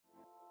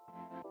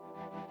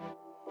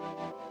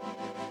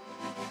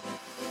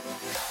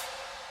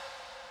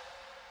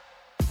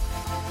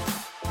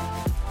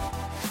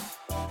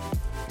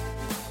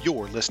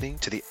You're listening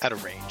to the At a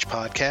Range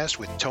podcast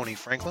with Tony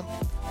Franklin,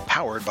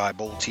 powered by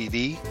Bowl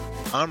TV.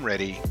 I'm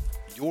ready.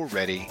 You're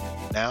ready.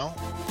 Now,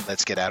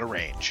 let's get out of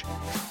range.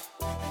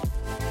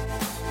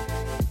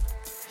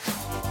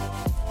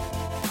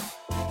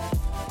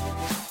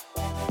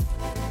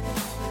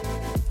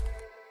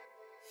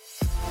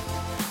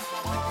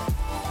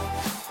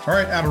 All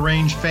right, Out of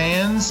Range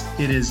fans,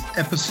 it is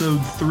episode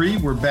 3.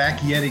 We're back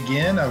yet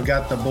again. I've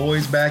got the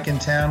boys back in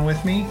town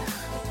with me.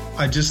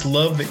 I just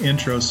love the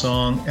intro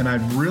song, and I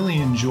really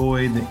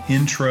enjoy the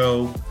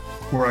intro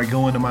where I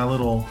go into my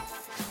little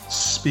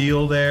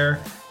spiel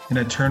there, and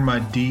I turn my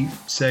deep,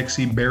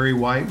 sexy Barry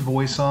White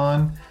voice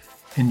on.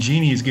 And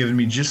Jeannie has given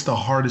me just the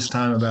hardest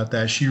time about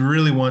that. She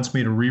really wants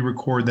me to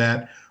re-record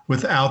that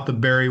without the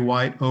Barry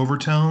White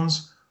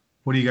overtones.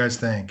 What do you guys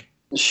think?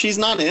 She's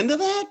not into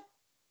that?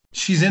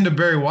 She's into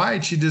Barry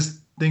White. She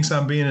just thinks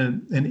I'm being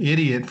an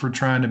idiot for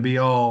trying to be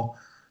all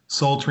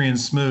sultry and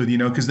smooth, you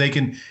know, because they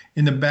can,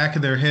 in the back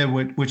of their head,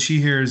 what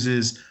she hears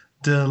is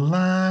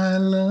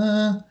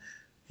Delilah,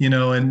 you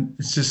know, and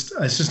it's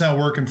just not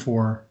working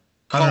for her.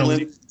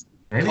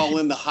 Call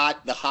in the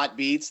hot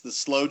beats, the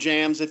slow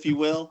jams, if you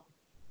will.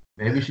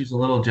 Maybe she's a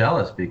little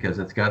jealous because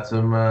it's got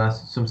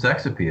some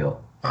sex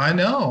appeal. I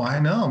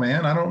know,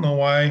 man. I don't know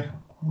why. I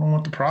don't know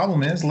what the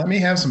problem is. Let me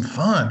have some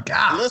fun.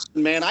 God.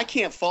 Listen, man, I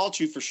can't fault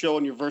you for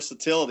showing your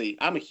versatility.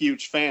 I'm a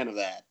huge fan of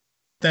that.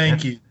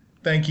 Thank you.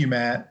 Thank you,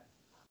 Matt.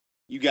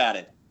 You got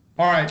it.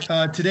 All right.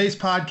 Today's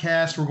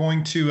podcast, we're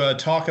going to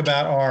talk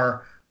about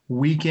our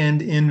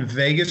weekend in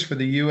Vegas for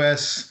the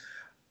U.S.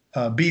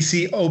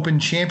 BC Open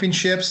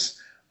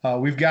Championships.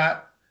 We've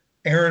got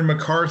Erin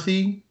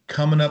McCarthy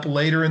coming up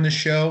later in the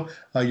show.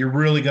 You're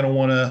really going to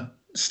want to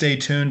stay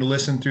tuned to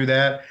listen through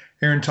that.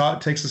 Erin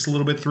takes us a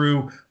little bit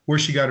through where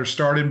she got her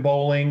start in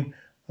bowling,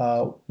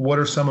 what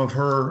are some of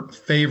her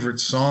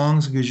favorite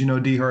songs, because you know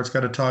D-Hart's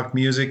got to talk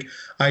music.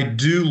 I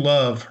do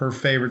love her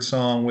favorite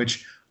song,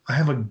 which I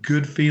have a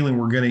good feeling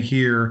we're going to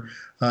hear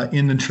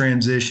in the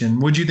transition.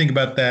 What do you think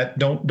about that?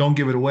 Don't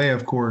give it away,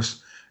 of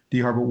course,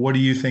 D-Hart, but what do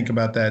you think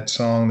about that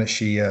song that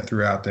she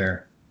threw out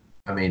there?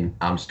 I mean,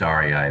 I'm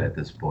starry-eyed at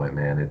this point,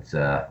 man.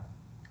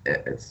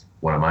 It's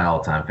one of my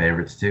all-time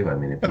favorites, too. I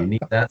mean, if you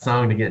need that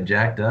song to get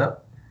jacked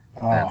up,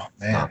 oh,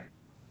 man.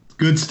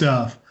 Good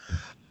stuff.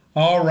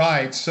 All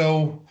right.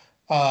 So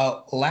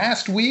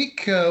last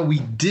week we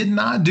did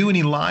not do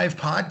any live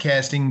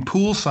podcasting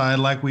poolside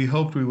like we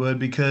hoped we would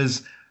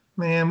because,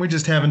 man, we're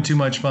just having too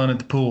much fun at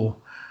the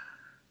pool.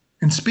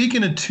 And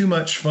speaking of too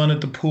much fun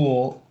at the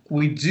pool,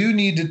 we do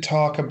need to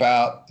talk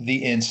about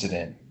the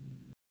incident.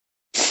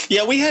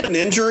 Yeah, we had an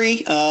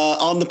injury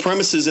on the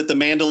premises at the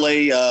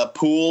Mandalay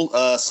pool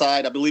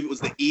side. I believe it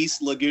was the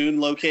East Lagoon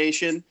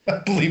location. I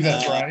believe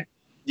that's right.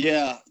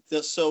 Yeah.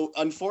 So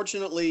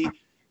unfortunately,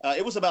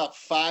 it was about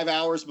 5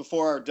 hours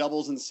before our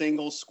doubles and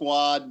singles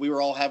squad. We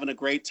were all having a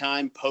great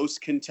time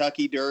post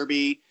Kentucky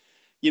Derby.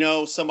 You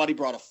know, somebody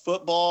brought a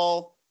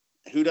football.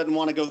 Who doesn't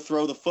want to go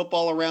throw the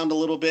football around a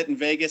little bit in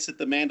Vegas at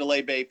the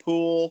Mandalay Bay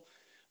pool?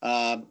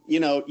 You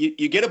know,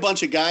 you get a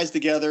bunch of guys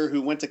together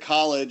who went to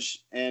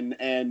college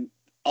and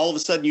all of a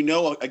sudden, you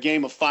know, a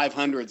game of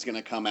 500 is going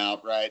to come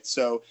out, right?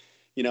 So,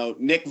 you know,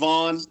 Nick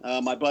Vaughn,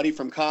 my buddy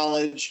from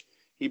college,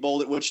 he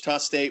bowled at Wichita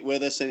State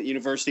with us at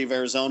University of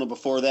Arizona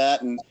before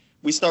that. And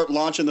we start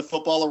launching the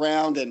football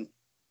around. And,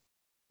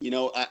 you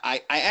know,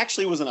 I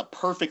actually was in a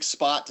perfect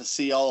spot to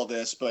see all of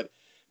this. But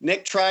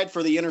Nick tried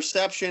for the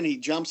interception. He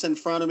jumps in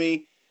front of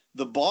me.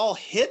 The ball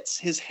hits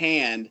his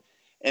hand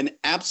and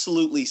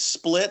absolutely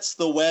splits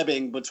the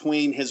webbing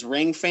between his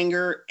ring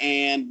finger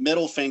and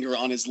middle finger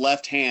on his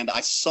left hand.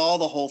 I saw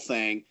the whole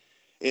thing.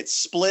 It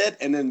split,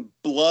 and then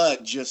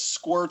blood just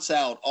squirts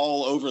out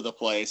all over the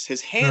place.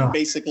 His hand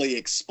basically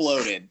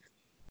exploded.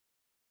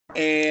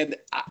 And,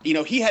 you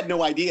know, he had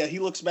no idea. He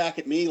looks back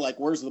at me like,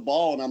 where's the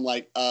ball? And I'm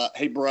like,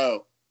 hey,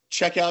 bro,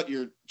 check out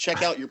your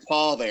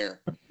paw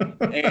there.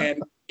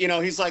 And, you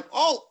know, he's like,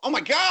 oh my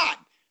God.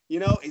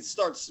 You know, it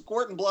starts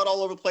squirting blood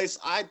all over the place.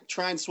 I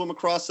try and swim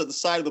across to the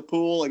side of the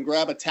pool and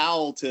grab a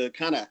towel to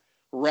kind of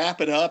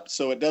wrap it up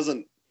so it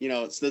doesn't, you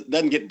know, it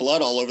doesn't get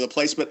blood all over the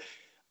place. But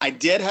I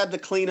did have to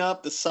clean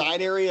up the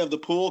side area of the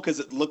pool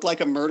because it looked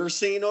like a murder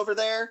scene over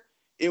there.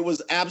 It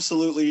was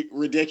absolutely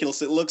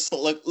ridiculous. It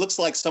looks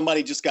like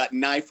somebody just got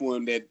knife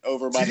wounded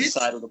over by the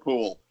side of the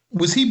pool.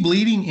 Was he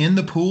bleeding in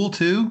the pool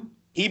too?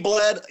 He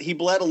bled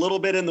a little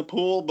bit in the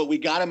pool, but we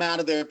got him out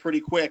of there pretty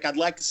quick. I'd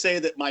like to say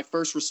that my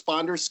first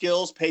responder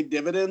skills paid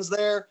dividends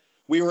there.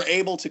 We were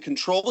able to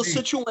control the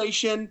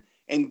situation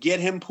and get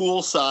him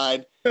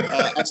poolside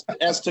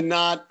as to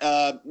not,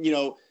 you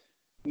know,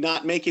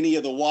 not make any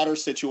of the water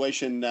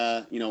situation,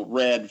 you know,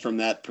 red from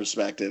that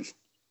perspective.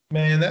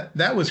 Man,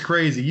 that was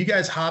crazy. You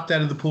guys hopped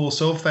out of the pool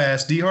so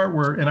fast.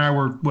 D-Hart and I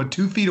were,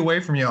 2 feet away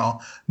from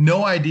y'all.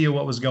 No idea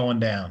what was going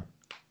down.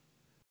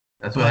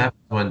 That's what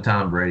happens when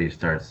Tom Brady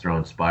starts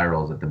throwing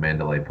spirals at the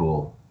Mandalay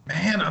pool.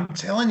 Man, I'm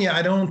telling you,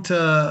 I don't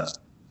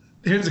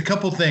here's a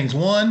couple things.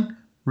 One,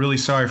 really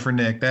sorry for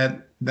Nick.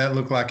 That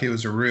looked like it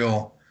was a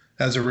real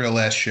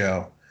S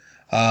show.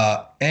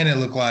 And it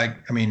looked like,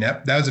 I mean,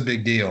 that was a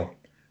big deal.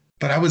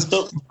 but I was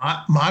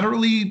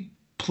moderately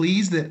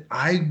pleased that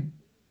I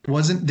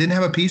didn't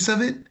have a piece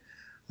of it.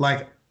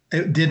 Like,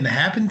 it didn't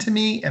happen to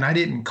me and I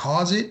didn't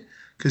cause it,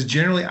 because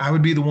generally I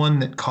would be the one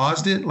that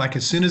caused it. Like,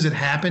 as soon as it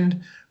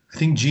happened, I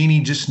think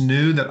Jeannie just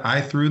knew that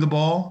I threw the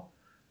ball,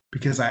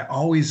 because I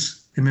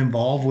always am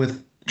involved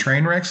with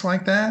train wrecks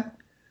like that.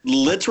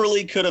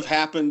 Literally could have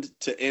happened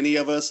to any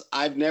of us.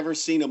 I've never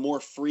seen a more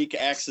freak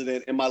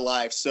accident in my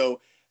life. So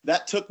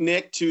that took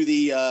Nick to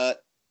the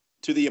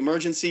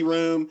emergency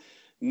room.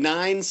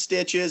 9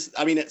 stitches.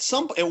 I mean, at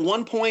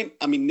one point,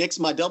 I mean, Nick's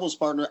my doubles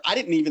partner. I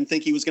didn't even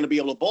think he was going to be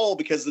able to bowl,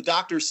 because the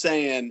doctor's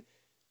saying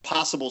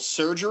possible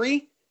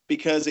surgery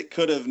because it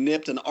could have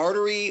nipped an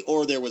artery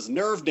or there was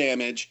nerve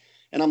damage.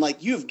 And I'm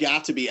like, you've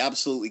got to be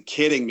absolutely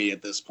kidding me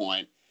at this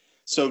point.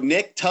 So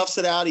Nick toughs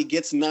it out. He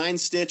gets 9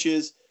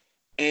 stitches.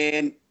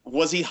 And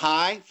was he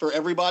high for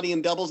everybody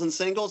in doubles and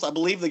singles? I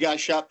believe the guy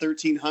shot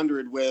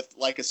 1,300 with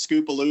like a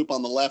scoop-a-loop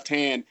on the left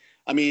hand.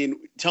 I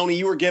mean, Tony,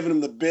 you were giving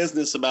him the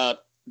business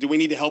about, do we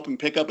need to help him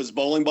pick up his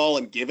bowling ball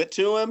and give it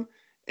to him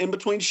in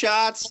between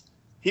shots?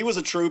 He was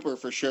a trooper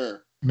for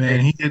sure. Man,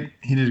 he did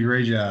a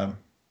great job.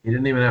 He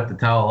didn't even have to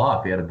towel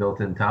off. He had a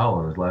built-in towel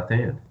on his left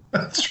hand.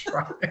 That's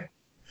right.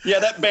 Yeah,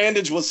 that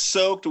bandage was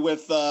soaked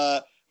with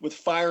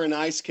fire and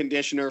ice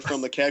conditioner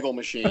from the Kegel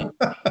machine.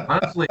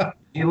 Honestly,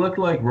 he looked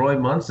like Roy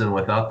Munson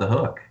without the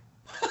hook.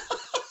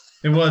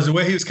 It was the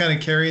way he was kind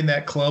of carrying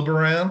that club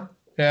around.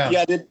 Yeah.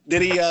 Yeah.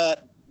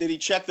 Did he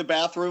check the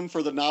bathroom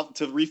for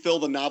to refill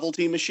the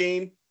novelty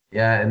machine?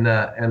 Yeah, and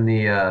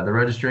the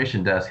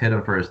registration desk hit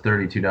him for his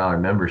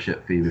 $32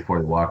 membership fee before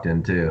he walked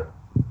in too.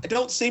 I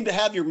don't seem to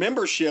have your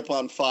membership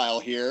on file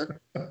here.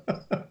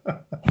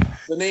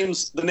 The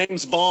name's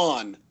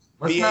Vaughn.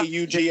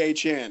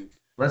 Vaughn.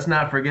 Let's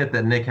not forget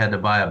that Nick had to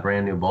buy a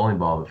brand new bowling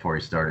ball before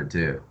he started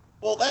too.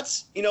 Well,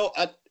 that's,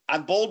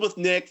 I've bowled with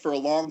Nick for a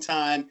long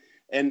time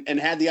and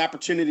had the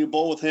opportunity to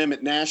bowl with him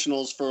at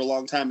nationals for a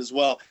long time as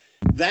well.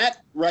 That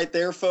right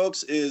there,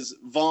 folks, is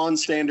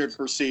Vaughn's standard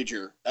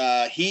procedure.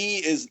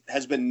 He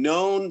has been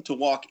known to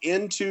walk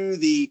into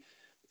the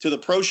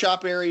pro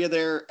shop area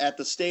there at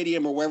the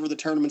stadium or wherever the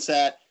tournament's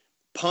at,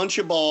 punch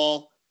a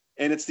ball,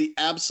 and it's the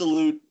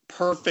absolute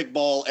perfect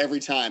ball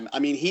every time. I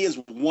mean, he is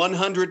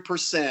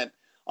 100%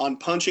 on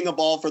punching a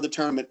ball for the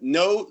tournament.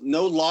 No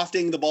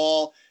lofting the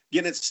ball,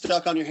 getting it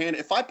stuck on your hand.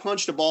 If I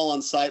punched a ball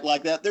on site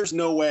like that, there's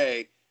no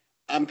way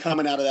I'm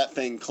coming out of that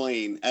thing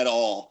clean at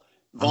all.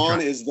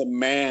 Vaughn is the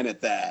man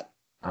at that.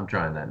 I'm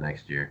trying that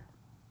next year.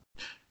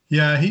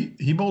 Yeah,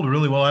 he bowled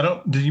really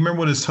well. Did you remember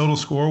what his total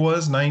score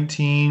was?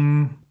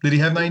 19. Did he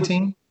have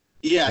 19?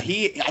 Yeah, I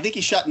think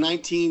he shot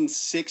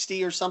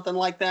 1960 or something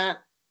like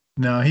that.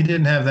 No, he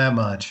didn't have that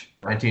much.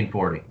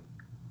 1940.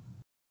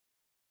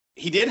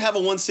 He did have a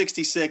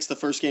 166 the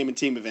first game in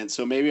team event,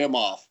 so maybe I'm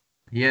off.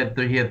 He had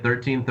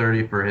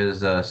 1330 for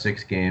his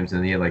 6 games,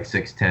 and he had like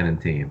 610 in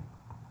team.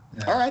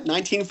 Yeah. All right,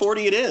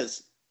 1940 it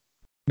is.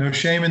 No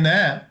shame in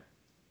that.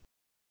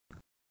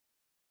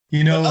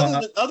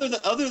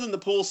 Other than the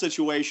pool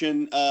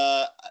situation,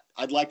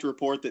 I'd like to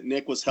report that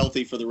Nick was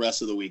healthy for the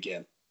rest of the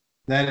weekend.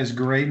 That is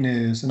great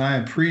news, and I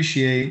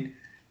appreciate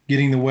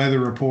getting the weather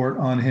report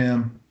on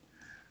him.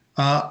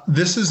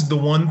 This is the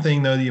one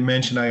thing, though, that you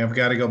mentioned I've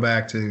got to go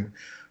back to.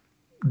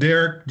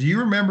 Derek, do you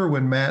remember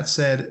when Matt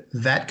said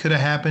that could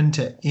have happened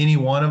to any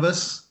one of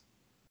us?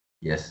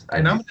 Yes,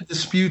 I'm going to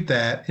dispute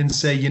that and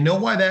say, you know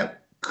why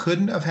that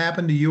couldn't have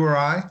happened to you or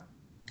I?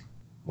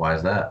 Why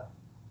is that?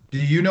 Do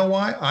you know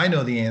why? I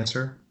know the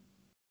answer.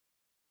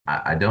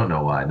 I don't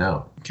know why,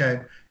 no.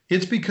 Okay.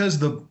 It's because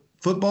the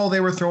football they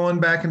were throwing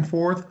back and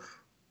forth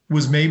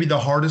was maybe the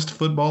hardest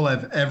football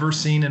I've ever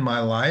seen in my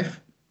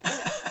life.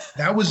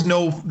 That's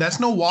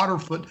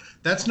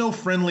no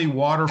friendly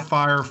water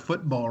fire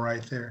football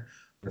right there.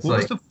 What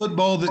was the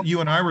football that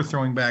you and I were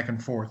throwing back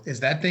and forth? Is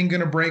that thing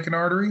going to break an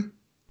artery?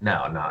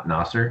 No,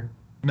 not sir.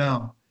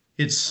 No.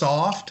 It's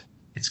soft.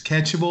 It's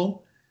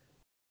catchable.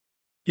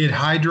 It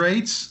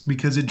hydrates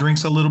because it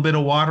drinks a little bit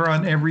of water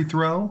on every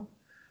throw.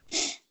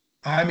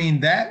 I mean,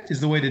 that is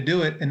the way to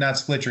do it and not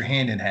split your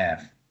hand in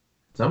half.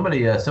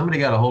 Somebody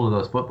got a hold of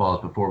those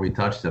footballs before we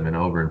touched them and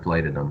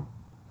overinflated them.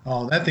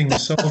 Oh, that thing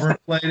was so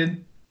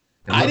overinflated.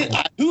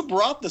 Who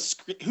brought the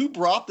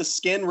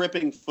skin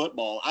ripping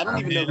football? I don't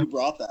even know who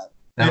brought that.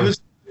 That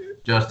was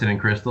Justin and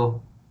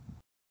Crystal.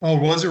 Oh,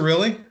 was it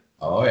really?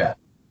 Oh yeah.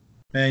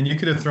 Man, you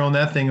could have thrown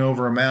that thing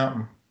over a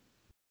mountain.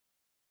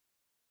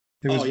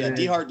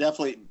 D-Hart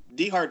definitely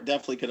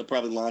could have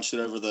probably launched it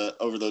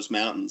over those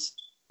mountains.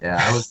 Yeah,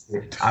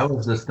 I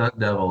was the stunt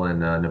devil in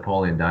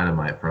Napoleon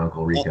Dynamite for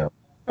Uncle Rico.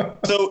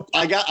 So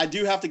I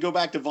do have to go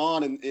back to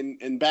Vaughn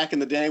and back in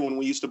the day when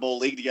we used to bowl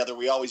league together,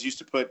 we always used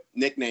to put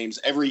nicknames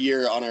every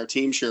year on our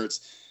team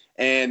shirts.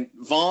 And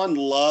Vaughn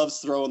loves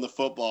throwing the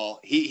football.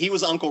 He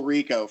was Uncle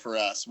Rico for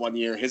us one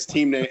year. His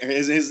team name,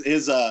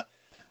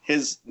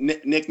 his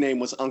nickname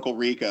was Uncle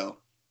Rico.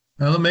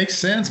 Well, it makes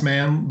sense,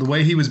 man. The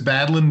way he was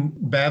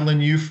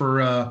battling you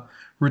for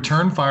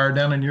return fire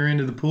down in your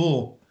end of the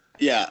pool.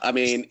 Yeah, I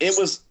mean, it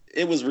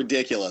was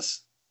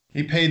ridiculous.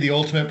 He paid the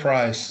ultimate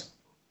price.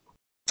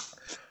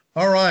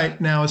 All right.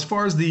 Now, as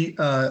far as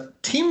the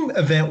team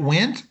event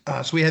went,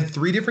 so we had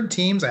three different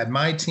teams. I had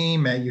my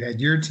team. Matt, you had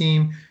your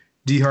team.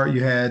 D-Hart,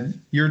 you had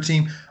your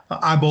team.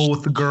 I bowl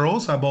with the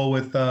girls. I bowl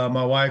with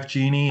my wife,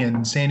 Jeannie,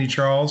 and Sandy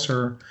Charles,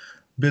 her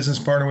business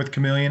partner with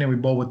Chameleon. And we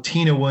bowl with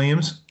Tina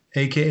Williams,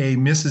 a.k.a.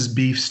 Mrs.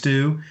 Beef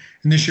Stew.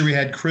 And this year we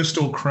had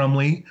Crystal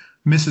Crumley,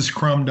 Mrs.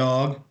 Crumb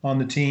Dog, on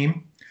the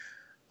team.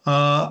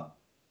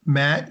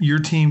 Matt, your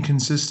team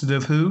consisted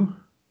of who?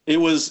 It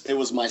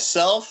was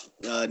myself,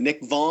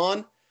 Nick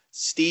Vaughn,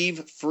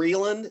 Steve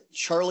Freeland,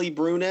 Charlie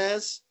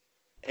Brunez,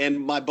 and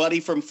my buddy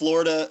from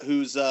Florida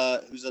who's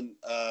a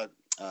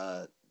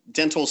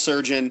dental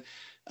surgeon.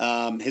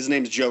 His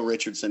name's Joe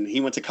Richardson. He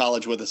went to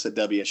college with us at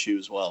WSU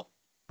as well.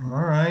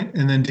 All right.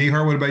 And then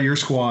D-Hart, what about your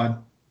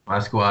squad? My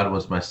squad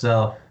was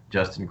myself,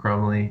 Justin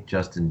Crumley,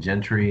 Justin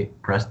Gentry,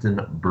 Preston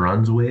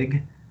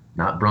Brunswig,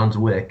 not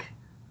Brunswick,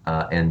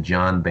 and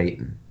John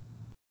Baton.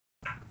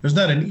 There's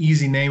not an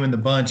easy name in the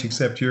bunch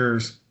except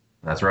yours.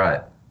 That's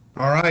right.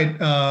 All right.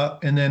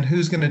 And then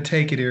who's going to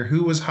take it here?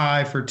 Who was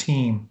high for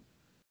team?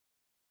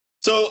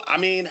 So, I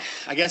mean,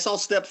 I guess I'll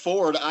step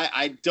forward.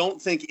 I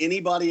don't think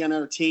anybody on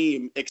our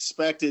team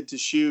expected to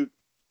shoot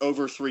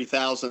over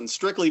 3,000,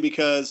 strictly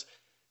because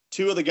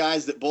two of the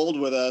guys that bowled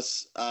with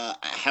us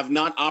have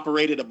not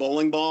operated a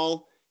bowling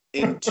ball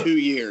in 2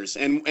 years.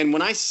 And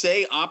when I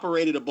say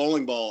operated a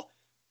bowling ball,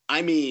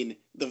 I mean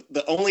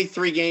the only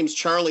 3 games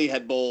Charlie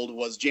had bowled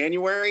was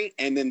January,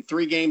 and then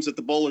 3 games at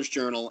the Bowler's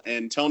Journal.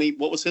 And Tony,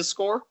 what was his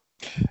score?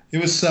 It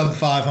was sub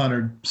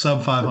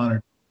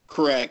 500.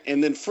 Correct.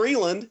 And then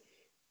Freeland,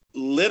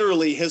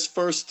 literally his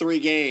first 3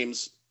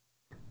 games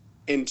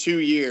in 2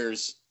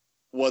 years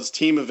was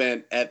team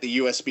event at the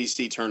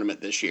USBC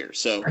tournament this year.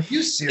 So are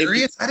you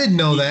serious? I didn't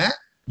know that.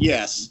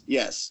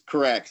 Yes,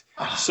 correct.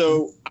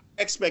 So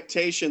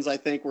expectations, I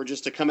think, were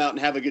just to come out and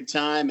have a good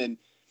time. And,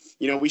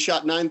 we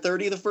shot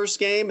 930 the first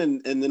game,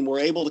 and then we're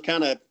able to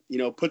kind of,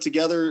 put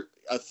together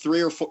a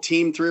 3 or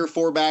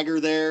 4 bagger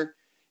there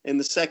in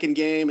the second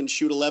game and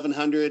shoot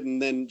 1,100,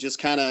 and then just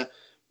kind of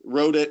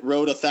rode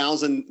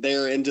 1,000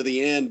 there into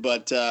the end.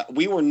 But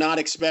we were not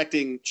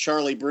expecting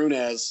Charlie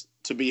Brunez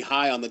to be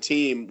high on the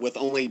team, with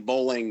only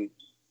bowling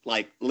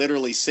like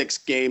literally 6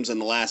 games in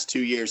the last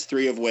 2 years,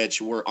 3 of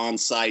which were on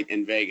site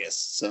in Vegas.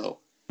 So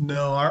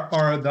no, out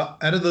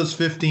of those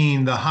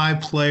 15, the high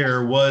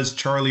player was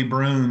Charlie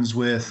Bruns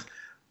with,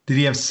 did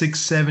he have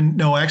 670?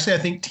 No, actually, I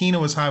think Tina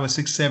was high with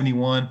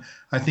 671.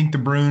 I think the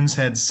Bruns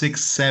had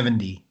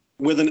 670.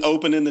 With an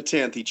open in the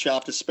 10th. He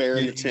chopped a spare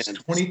in the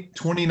 10th.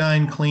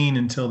 29 clean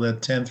until the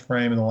 10th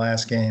frame in the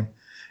last game.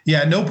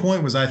 Yeah, at no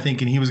point was I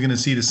thinking he was going to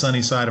see the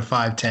sunny side of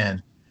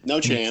 510. No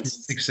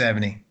chance.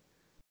 670.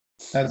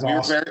 That is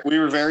awesome. We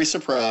were very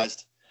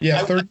surprised.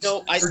 Yeah,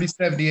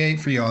 3078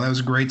 for y'all. That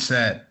was a great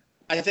set.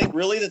 I think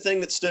really the thing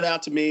that stood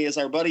out to me is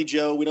our buddy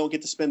Joe. We don't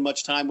get to spend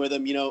much time with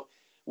him.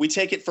 We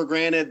take it for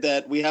granted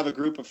that we have a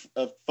group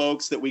of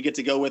folks that we get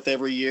to go with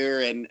every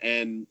year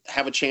and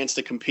have a chance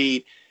to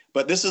compete.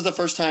 But this is the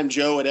first time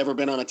Joe had ever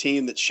been on a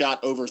team that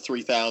shot over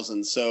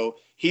 3,000. So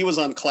he was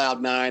on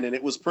cloud 9, and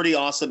it was pretty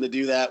awesome to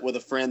do that with a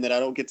friend that I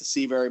don't get to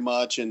see very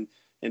much and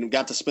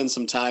got to spend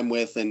some time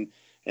with. And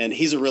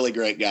he's a really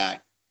great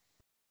guy.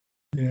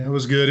 Yeah, it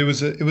was good. It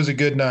was a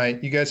good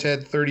night. You guys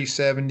had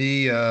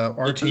 30-70.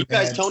 Our team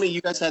Tony, you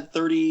guys had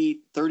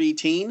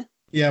 30-teen?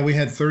 Yeah, we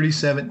had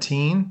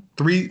 30-17.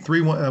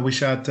 3-1. We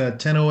shot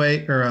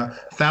 1008 or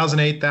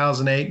 1,008,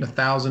 1,008, and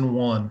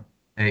 1,001.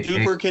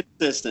 Super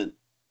consistent.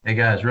 Hey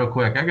guys, real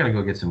quick, I gotta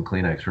go get some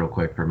Kleenex real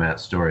quick for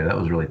Matt's story. That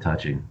was really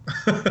touching.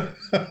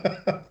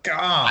 God,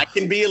 I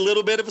can be a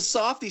little bit of a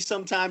softie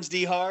sometimes,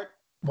 D-Hart.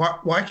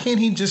 Why can't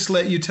he just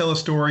let you tell a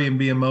story and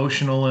be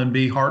emotional and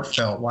be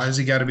heartfelt? Why does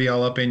he got to be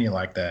all up in you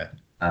like that?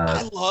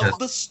 I love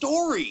the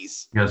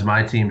stories. Because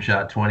my team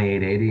shot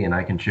 2880 and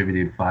I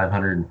contributed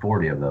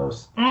 540 of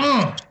those.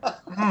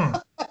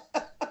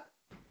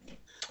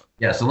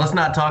 Yeah, so let's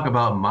not talk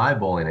about my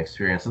bowling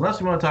experience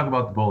unless we want to talk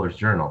about the Bowler's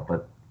Journal,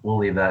 but we'll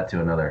leave that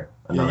to another.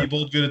 Yeah, you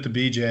bowled good at the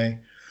BJ.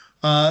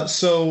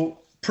 So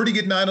pretty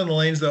good night on the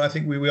lanes, though. I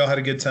think we all had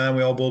a good time.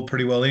 We all bowled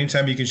pretty well.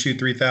 Anytime you can shoot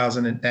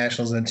 3,000 at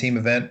nationals in a team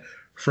event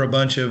for a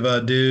bunch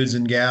of dudes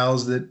and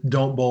gals that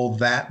don't bowl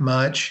that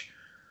much.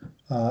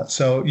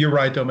 So you're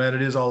right, though, Matt.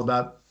 It is all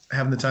about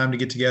having the time to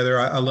get together.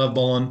 I love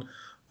bowling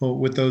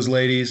with those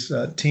ladies.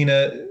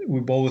 Tina, we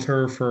bowl with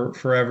her for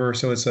forever,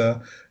 so it's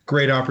a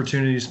great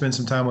opportunity to spend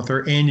some time with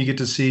her. And you get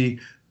to see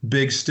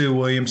Big Stu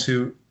Williams,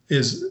 who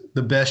is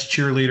the best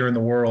cheerleader in the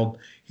world.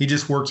 He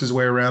just works his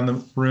way around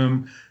the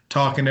room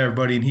talking to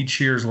everybody, and he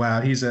cheers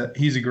loud. He's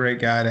a great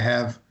guy to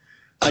have.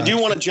 I do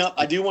want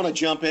to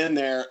jump in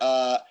there.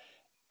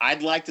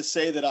 I'd like to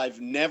say that I've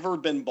never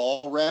been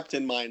ball repped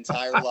in my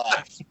entire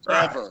life,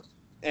 ever.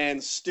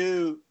 And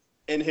Stu,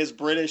 in his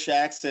British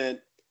accent,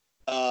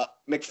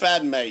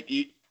 McFadden, mate,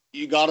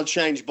 you got to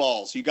change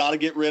balls. You got to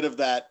get rid of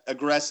that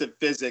aggressive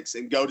physics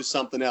and go to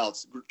something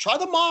else. Try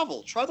the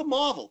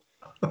Marvel.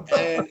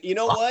 And you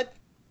know what?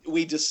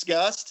 We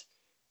discussed.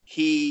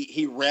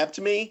 He repped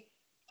me.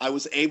 I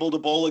was able to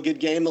bowl a good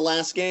game the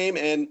last game,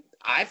 and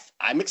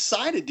I'm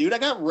excited, dude. I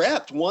got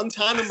repped one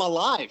time in my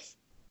life.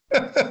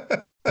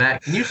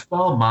 Matt, can you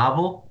spell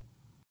Marvel?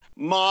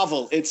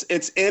 Marvel. It's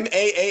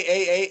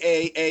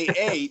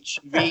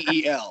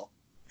MAAAAAAHVEL.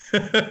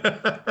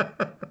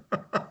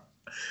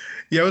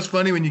 Yeah, it was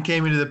funny when you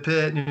came into the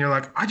pit and you're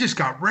like, I just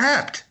got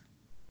wrapped.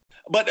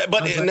 But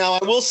now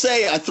I will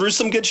say I threw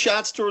some good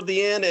shots toward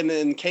the end and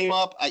then came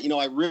up.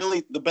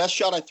 The best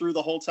shot I threw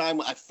the whole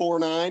time at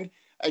 4.9.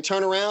 I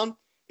turn around.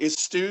 Is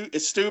Stu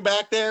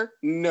back there?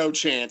 No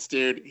chance,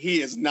 dude.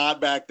 He is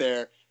not back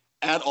there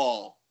at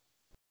all.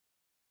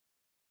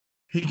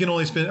 He can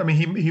only spin. I mean,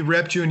 he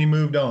repped you and he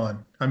moved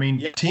on. I mean,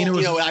 Yeah, Tina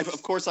was.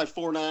 of course, I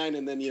 4.9,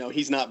 and then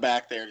he's not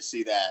back there to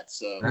see that.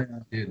 So,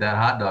 Dude, that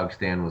hot dog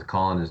stand was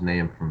calling his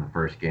name from the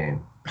first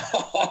game.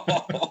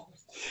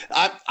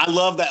 I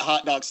love that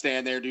hot dog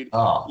stand there, dude.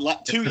 Oh.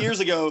 2 years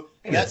ago,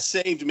 that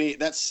saved me.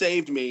 That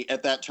saved me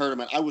at that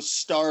tournament. I was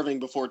starving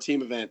before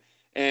team event,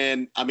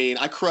 and I mean,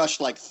 I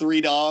crushed like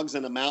 3 dogs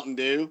and a Mountain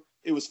Dew.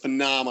 It was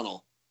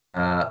phenomenal.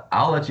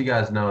 I'll let you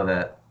guys know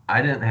that I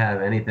didn't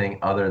have anything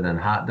other than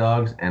hot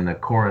dogs and the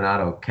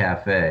Coronado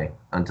Cafe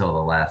until the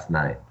last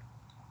night.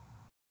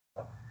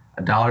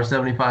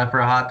 $1.75 for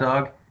a hot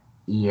dog?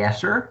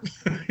 Yes, sir.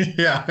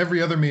 Yeah,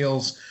 every other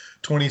meal's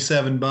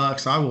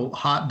 $27. I will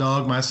hot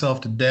dog myself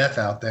to death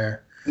out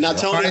there. Now,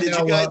 Tony,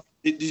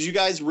 did you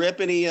guys rip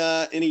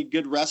any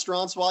good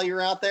restaurants while you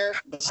were out there?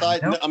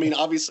 Besides, I mean,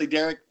 obviously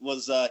Derek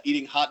was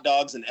eating hot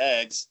dogs and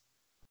eggs.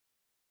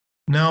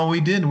 No, we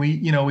didn't.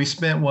 We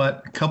spent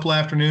a couple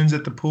afternoons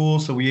at the pool,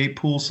 so we ate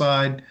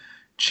poolside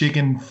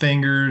chicken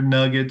finger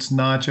nuggets,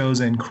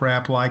 nachos, and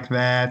crap like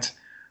that.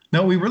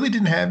 No, we really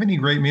didn't have any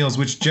great meals,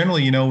 which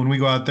generally, when we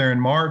go out there in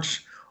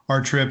March,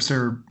 our trips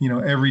are,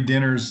 every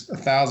dinner's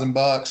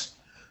 $1,000.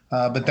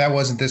 But that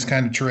wasn't this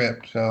kind of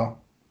trip. So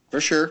for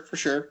sure.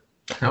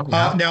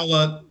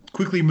 Now,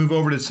 quickly move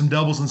over to some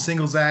doubles and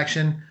singles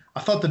action. I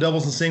thought the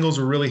doubles and singles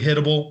were really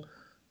hittable.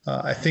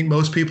 I think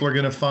most people are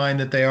going to find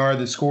that they are.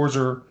 The scores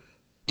are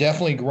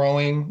definitely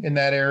growing in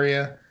that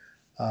area.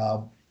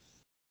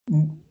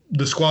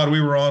 The squad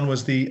we were on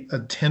was the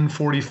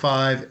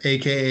 10:45,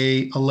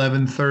 aka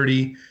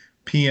 11:30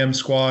 p.m.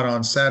 squad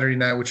on Saturday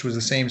night, which was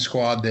the same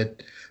squad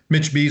that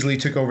Mitch Beasley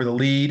took over the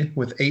lead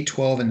with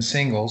 8-12 in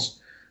singles.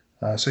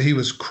 So he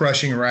was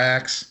crushing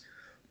racks.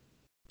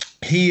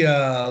 He,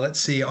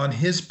 on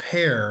his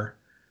pair,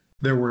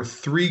 there were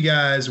 3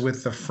 guys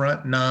with the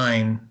front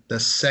 9 the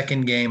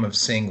second game of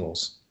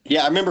singles.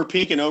 Yeah, I remember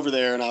peeking over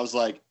there and I was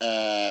like,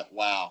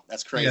 wow,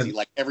 that's crazy. Yeah.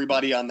 Like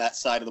everybody on that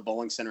side of the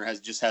bowling center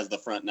has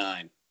the front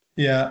 9.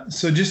 Yeah,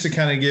 so just to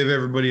kind of give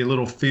everybody a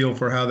little feel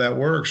for how that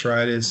works,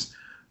 right, is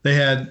they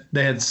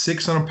had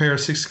 6 on a pair,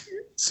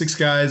 six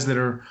guys that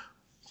are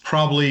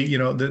probably,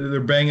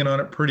 they're banging on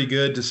it pretty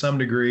good to some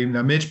degree.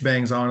 Now, Mitch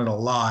bangs on it a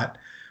lot,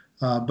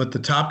 but the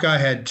top guy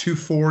had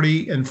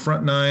 240 and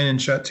front 9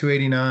 and shot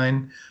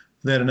 289.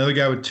 They had another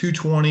guy with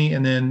 220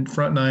 and then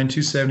front 9,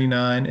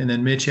 279, and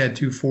then Mitch had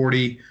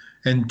 240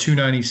 and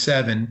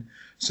 297.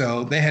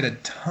 So they had a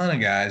ton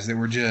of guys that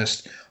were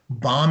just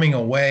bombing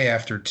away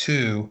after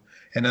 2.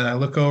 And then I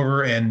look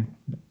over and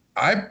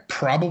I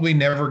probably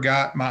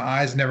my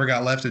eyes never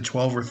got left at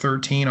 12 or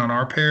 13 on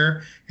our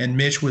pair. And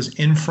Mitch was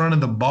in front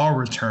of the ball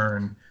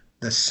return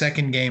the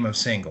second game of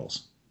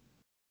singles,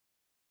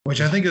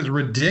 which I think is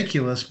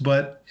ridiculous,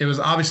 but it was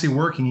obviously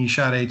working. He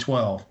shot a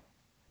 12.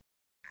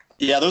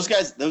 Yeah, those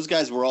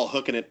guys were all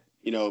hooking it,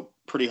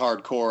 pretty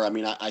hardcore. I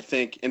mean, I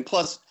think, and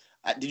plus,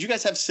 did you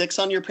guys have 6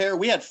 on your pair?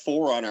 We had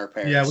 4 on our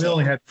pair. Yeah, we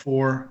only had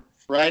 4.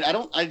 Right. I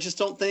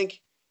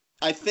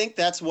think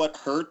that's what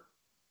hurt.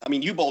 I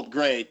mean, you bowled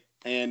great,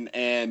 and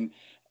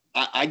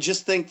I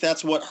just think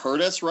that's what hurt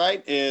us,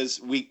 right?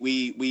 Is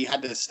we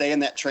had to stay in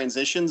that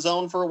transition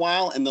zone for a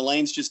while, and the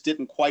lanes just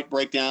didn't quite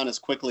break down as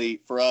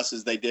quickly for us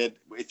as they did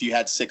if you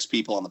had 6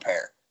 people on the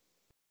pair.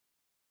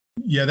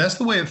 Yeah, that's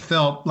the way it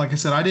felt. Like I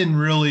said, I didn't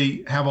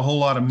really have a whole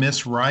lot of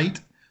miss right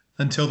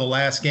until the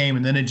last game,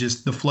 and then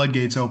the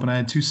floodgates opened. I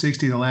had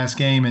 260 the last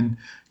game and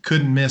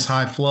couldn't miss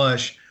high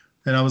flush.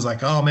 And I was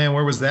like, oh, man,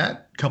 where was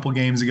that a couple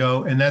games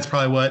ago? And that's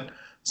probably what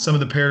some of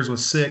the pairs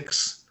with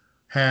 6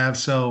 have.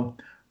 So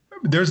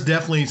there's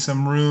definitely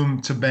some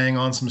room to bang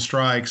on some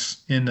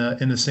strikes in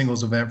the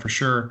singles event for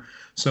sure.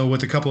 So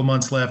with a couple of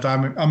months left,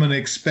 I'm going to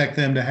expect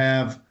them to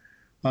have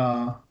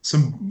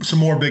some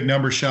more big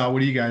number shot.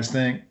 What do you guys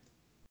think?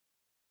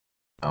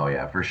 Oh,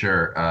 yeah, for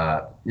sure.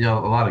 A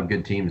lot of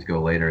good teams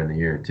go later in the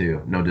year,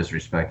 too. No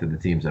disrespect to the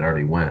teams that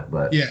already went,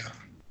 but yeah,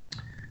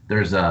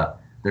 there's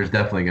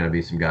definitely going to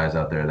be some guys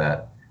out there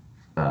that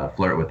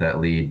flirt with that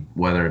lead,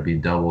 whether it be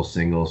doubles,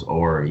 singles,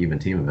 or even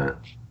team event.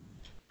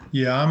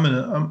 Yeah,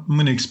 I'm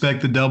gonna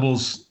expect the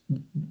doubles.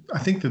 I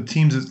think the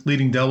teams that's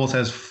leading doubles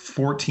has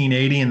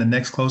 1480, and the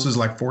next closest is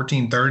like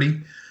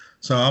 1430.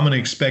 So I'm gonna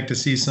expect to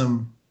see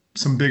some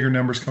bigger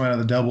numbers come out of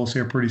the doubles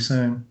here pretty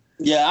soon.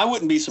 Yeah, I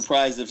wouldn't be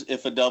surprised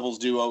if a doubles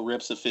duo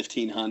rips a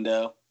 15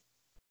 hundo.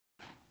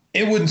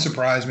 It wouldn't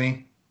surprise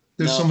me.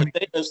 There's so many.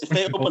 If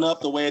they open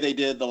up the way they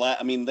did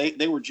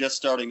they were just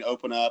starting to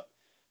open up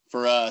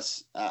for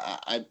us.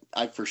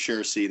 I for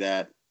sure see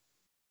that.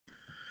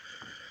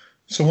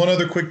 So one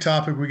other quick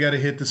topic we got to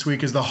hit this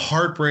week is the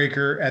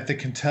heartbreaker at the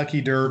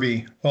Kentucky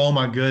Derby. Oh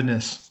my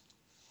goodness.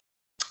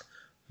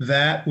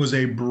 That was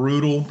a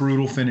brutal,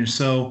 brutal finish.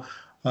 So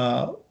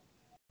I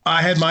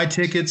had my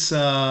tickets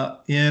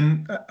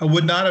in. I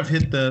would not have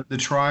hit the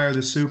Tri or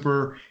the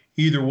Super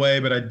either way,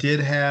 but I did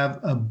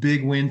have a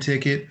big win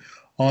ticket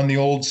on the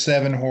old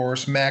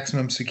 7-horse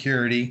maximum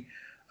security.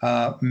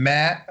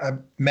 Matt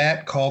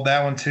called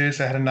that one too,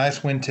 so I had a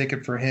nice win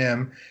ticket for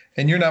him.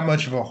 And you're not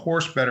much of a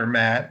horse bettor,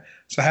 Matt.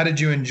 So how did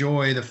you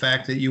enjoy the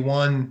fact that you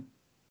won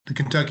the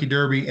Kentucky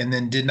Derby and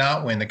then did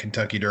not win the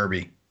Kentucky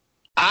Derby?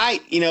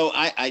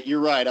 You're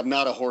right. I'm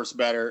not a horse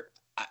bettor.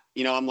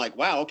 I'm like,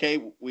 wow,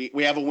 okay, we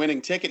have a winning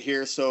ticket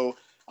here. So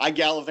I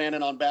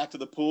gallivanted on back to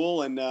the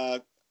pool and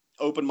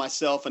opened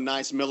myself a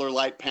nice Miller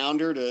Lite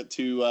pounder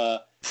to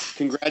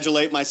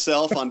congratulate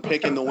myself on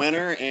picking the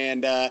winner.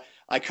 And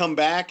I come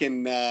back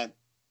and I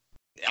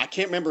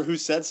can't remember who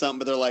said something,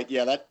 but they're like,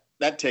 yeah,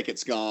 that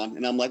ticket's gone.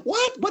 And I'm like,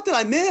 what did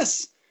I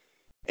miss?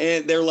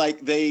 And they're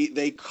like,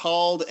 they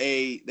called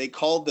the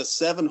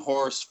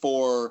 7-horse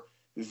for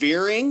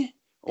veering,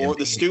 or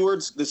the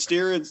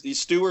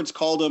stewards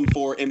called them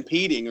for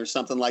impeding or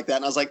something like that.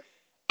 And I was like,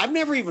 I've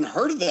never even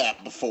heard of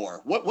that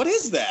before. What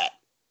is that?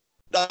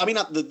 I mean,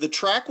 the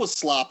track was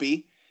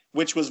sloppy,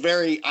 which was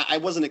I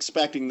wasn't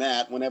expecting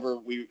that whenever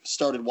we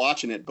started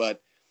watching it.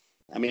 But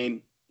I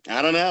mean,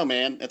 I don't know,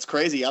 man. It's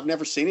crazy. I've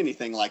never seen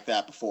anything like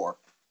that before.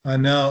 I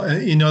know.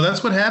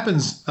 That's what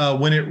happens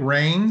when it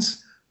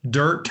rains.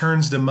 Dirt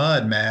turns to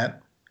mud,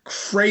 Matt.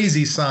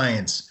 Crazy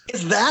science.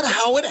 Is that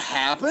how it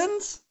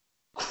happens?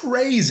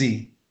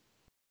 Crazy.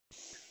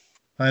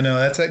 I know.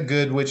 That's that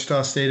good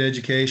Wichita State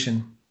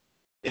education.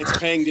 It's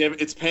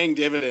paying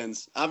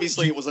dividends.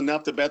 Obviously, it was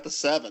enough to bet the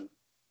 7.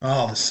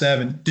 Oh, the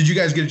 7. Did you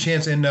guys get a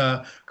chance? And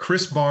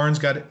Chris Barnes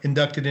got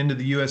inducted into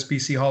the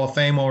USBC Hall of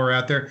Fame while we were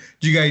out there.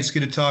 Did you guys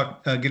get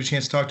a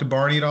chance to talk to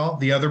Barney at all?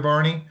 The other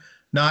Barney?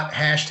 Not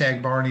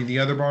hashtag Barney, the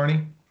other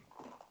Barney?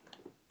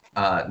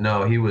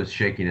 No, he was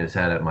shaking his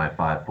head at my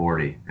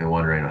 540 and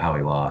wondering how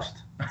he lost.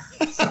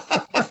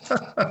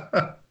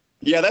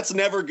 Yeah, that's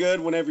never good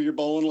whenever you're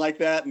bowling like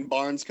that and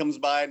Barnes comes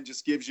by and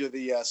just gives you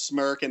the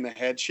smirk and the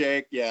head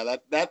shake. Yeah,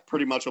 that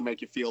pretty much will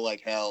make you feel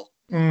like hell.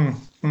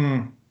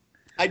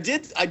 I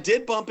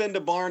did bump into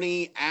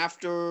Barney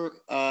after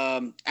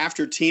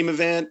team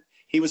event.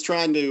 He was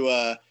trying to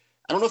I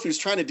don't know if he was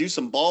trying to do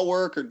some ball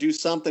work or do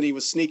something. He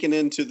was sneaking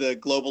into the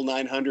Global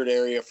 900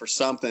 area for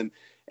something,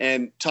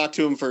 and talked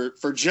to him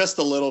for just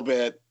a little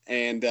bit.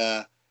 And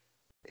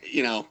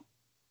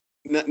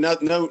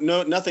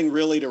nothing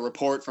really to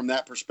report from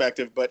that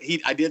perspective. But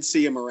I did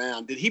see him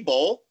around. Did he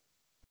bowl?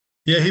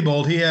 Yeah, he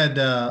bowled. He had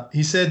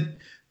he said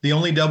the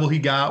only double he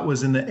got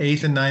was in the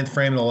 8th and 9th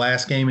frame of the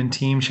last game in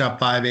team, shot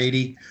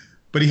 580.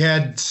 But he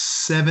had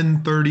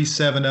 730,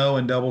 7-0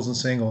 in doubles and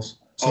singles.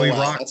 So he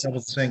rocked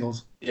doubles and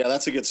singles. Yeah,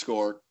 that's a good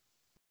score.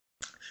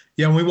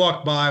 Yeah, when we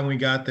walked by and we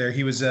got there,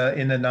 he was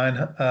in the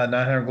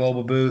 900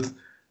 Global booth.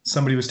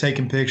 Somebody was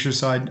taking pictures,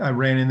 so I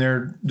ran in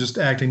there just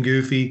acting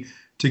goofy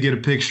to get a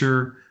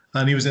picture.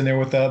 And he was in there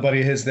with a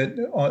buddy of his that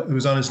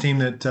was on his team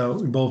that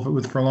we bowled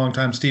with for a long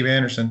time, Steve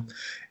Anderson.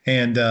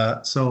 And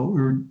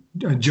so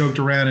I joked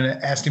around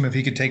and asked him if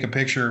he could take a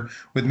picture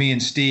with me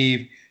and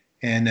Steve.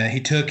 And he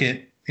took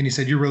it, and he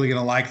said, "You're really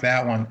going to like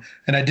that one."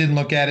 And I didn't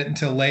look at it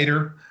until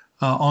later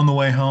on the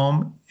way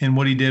home. And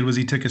what he did was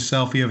he took a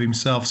selfie of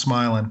himself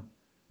smiling.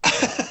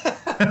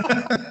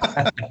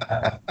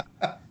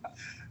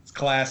 It's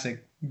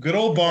classic. Good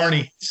old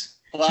Barney.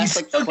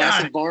 Classic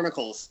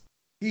Barnacles.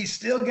 He's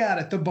still got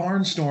it, the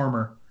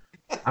Barnstormer.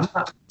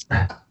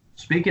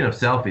 Speaking of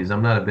selfies,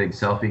 I'm not a big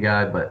selfie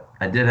guy, but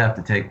I did have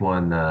to take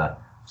one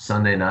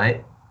Sunday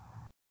night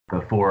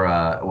before,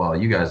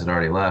 you guys had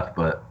already left,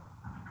 but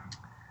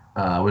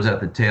I was at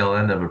the tail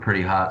end of a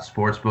pretty hot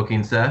sports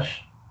booking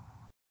sesh,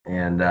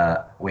 and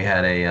we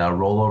had a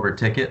rollover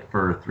ticket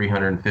for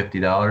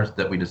 $350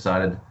 that we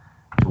decided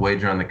to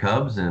wager on the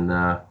Cubs, and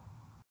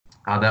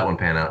how'd that one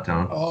pan out,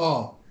 Tone?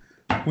 Oh,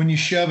 when you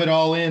shove it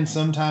all in,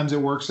 sometimes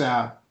it works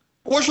out.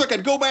 Wish I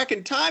could go back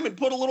in time and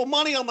put a little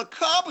money on the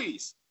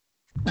Cubbies.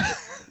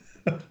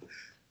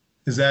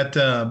 Is that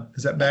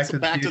Back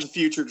to the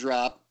Future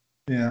drop?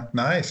 Yeah,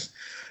 nice.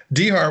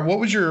 D-Hart, what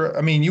was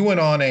you went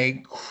on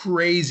a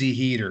crazy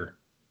heater.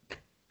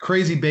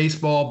 Crazy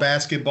baseball,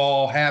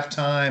 basketball,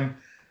 halftime,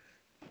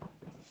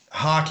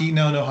 hockey.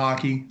 No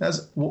hockey.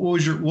 What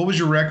was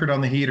your record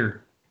on the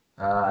heater?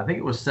 I think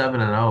it was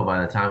 7-0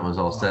 by the time it was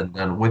all said and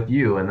done with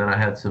you, and then I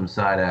had some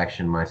side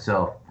action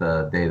myself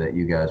the day that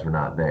you guys were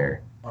not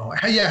there. Oh,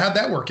 yeah, how'd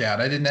that work out?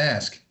 I didn't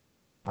ask.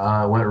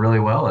 It went really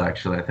well,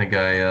 actually. I think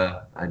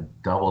I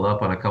doubled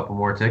up on a couple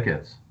more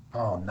tickets.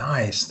 Oh,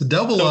 nice. The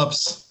double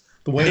ups,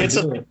 the way to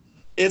do it.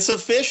 It's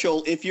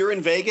official. If you're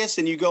in Vegas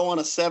and you go on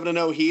a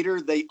 7-0 heater,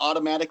 they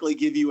automatically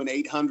give you an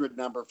 800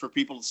 number for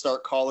people to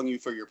start calling you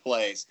for your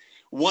plays.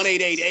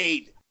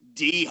 1-888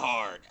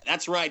 D-Hard.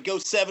 That's right. Go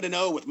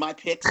 7-0 with my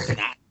picks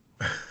tonight.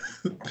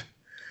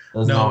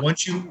 No,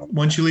 once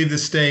you leave the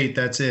state,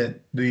 that's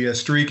it. The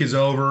streak is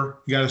over.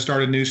 You got to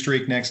start a new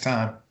streak next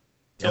time.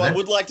 So I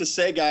would like to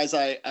say, guys,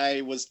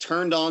 I was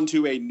turned on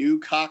to a new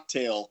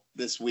cocktail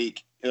this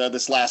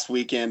last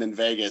weekend in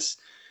Vegas.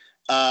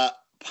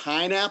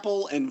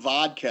 Pineapple and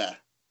vodka.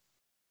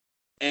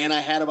 And I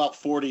had about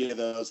 40 of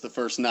those the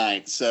first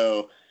night.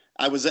 So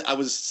I was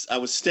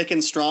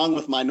sticking strong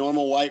with my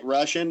normal White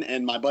Russian,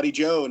 and my buddy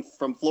Joe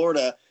from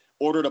Florida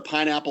ordered a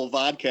pineapple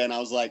vodka, and I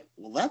was like,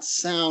 well, that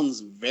sounds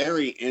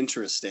very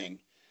interesting.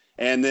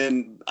 And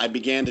then I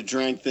began to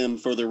drink them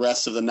for the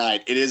rest of the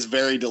night. It is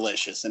very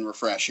delicious and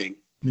refreshing.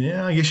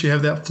 Yeah, I guess you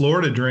have that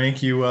Florida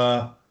drink.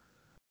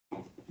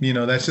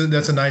 That's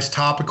a nice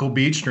topical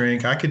beach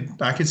drink. I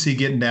could see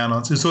getting down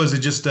on. So is it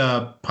just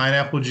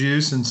pineapple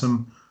juice and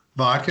some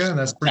vodka?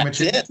 That's pretty much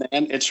it,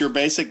 man. It's your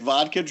basic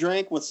vodka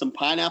drink with some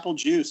pineapple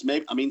juice.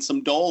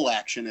 Some Dole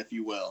action, if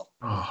you will.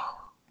 Oh,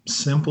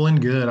 simple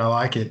and good. I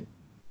like it.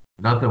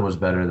 Nothing was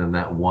better than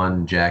that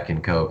one Jack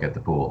and Coke at the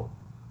pool.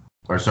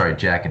 Or sorry,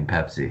 Jack and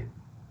Pepsi.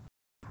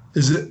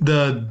 Is it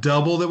the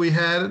double that we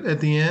had at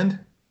the end?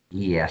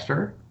 Yes,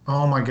 sir.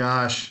 Oh my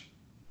gosh.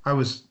 I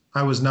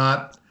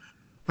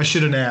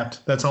should have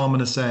napped. That's all I'm going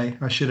to say.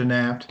 I should have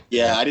napped.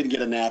 Yeah, I didn't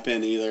get a nap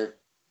in either.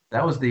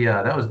 That was the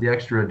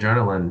extra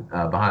adrenaline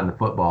behind the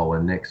football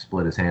when Nick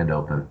split his hand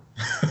open.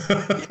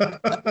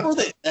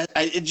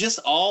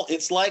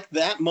 It's like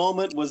that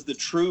moment was the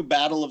true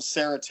Battle of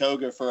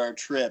Saratoga for our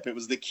trip. It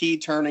was the key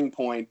turning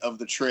point of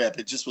the trip.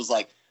 It just was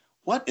like,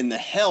 what in the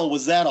hell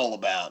was that all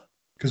about?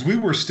 Because we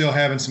were still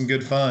having some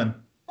good fun.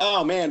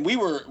 Oh man, we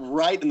were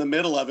right in the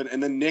middle of it,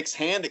 and then Nick's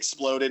hand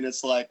exploded, and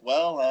it's like,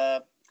 well,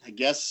 I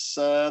guess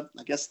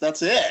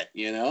that's it,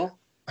 you know.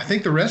 I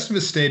think the rest of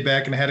us stayed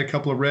back and had a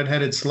couple of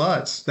redheaded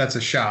sluts. That's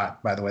a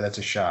shot, by the way. That's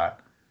a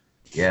shot.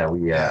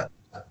 Yeah,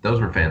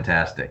 those were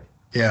fantastic.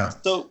 Yeah.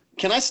 So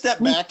can I step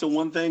back to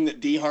one thing that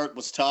D Hart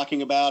was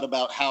talking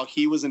about how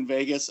he was in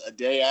Vegas a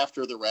day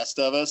after the rest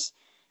of us?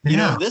 You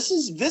know, this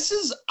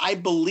is I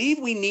believe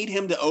we need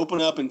him to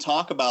open up and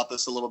talk about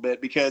this a little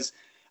bit, because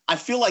I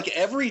feel like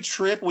every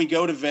trip we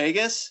go to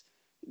Vegas,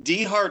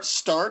 D Hart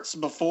starts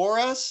before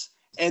us.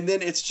 And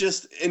then it's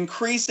just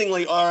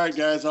increasingly, all right,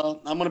 guys, I'm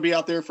going to be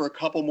out there for a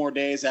couple more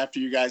days after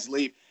you guys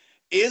leave.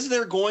 Is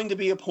there going to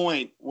be a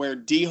point where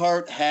D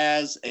Hart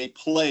has a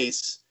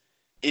place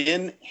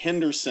in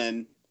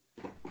Henderson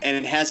and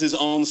it has his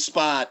own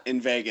spot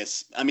in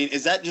Vegas? I mean,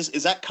 is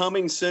that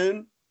coming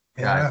soon?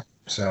 Yeah.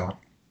 So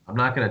I'm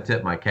not going to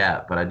tip my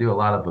cap, but I do a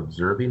lot of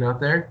observing out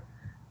there.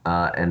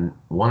 And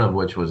one of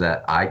which was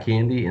at Eye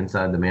Candy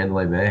inside the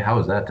Mandalay Bay. How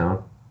was that,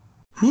 Tone?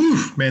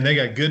 Whew, man, they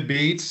got good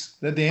beats.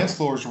 The dance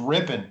floor is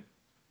ripping.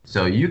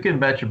 So you can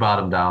bet your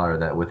bottom dollar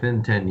that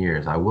within 10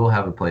 years, I will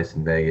have a place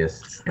in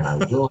Vegas, and I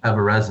will have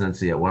a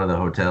residency at one of the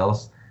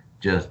hotels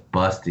just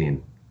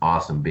busting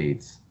awesome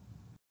beats.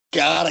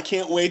 God, I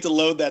can't wait to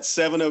load that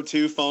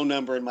 702 phone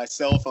number in my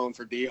cell phone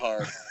for D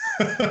Hart.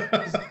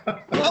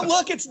 Oh,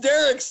 look, it's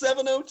Derek,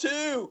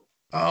 702.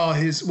 Oh,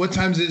 what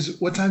time's his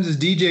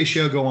DJ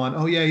show go on?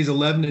 Oh, yeah, he's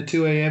 11 to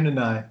 2 a.m.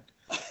 tonight.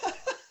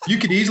 You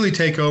could easily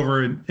take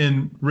over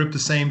and rip the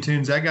same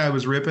tunes that guy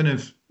was ripping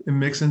and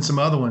mix in some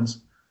other ones.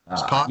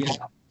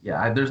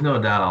 Yeah, there's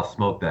no doubt I'll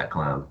smoke that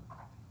clown.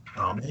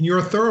 Oh, man, you're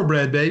a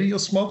thoroughbred, baby. You'll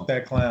smoke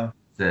that clown.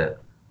 That's it.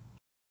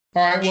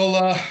 All right,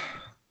 well,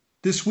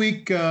 this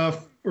week,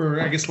 or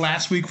I guess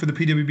last week for the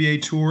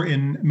PWBA Tour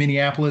in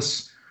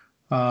Minneapolis,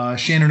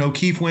 Shannon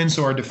O'Keefe wins,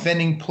 so our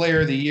defending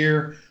player of the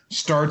year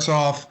starts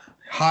off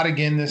hot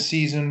again this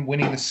season,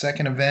 winning the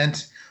second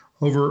event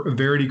over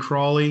Verity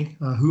Crawley,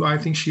 who I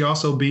think she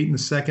also beat in the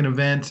second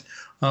event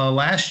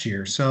last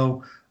year.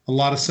 So a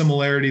lot of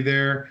similarity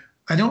there.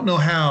 I don't know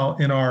how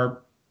in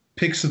our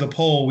picks of the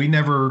poll, we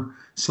never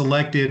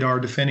selected our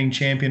defending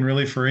champion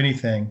really for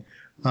anything.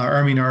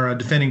 Our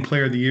defending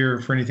player of the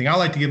year for anything. I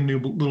like to give him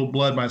a little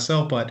blood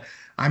myself, but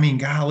I mean,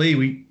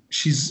 golly,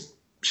 she's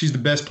the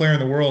best player in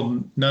the world,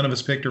 and none of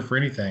us picked her for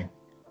anything.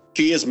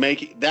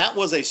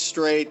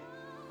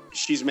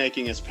 She's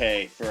making us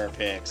pay for our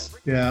picks.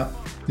 Yeah.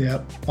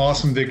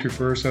 Awesome victory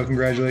for her. So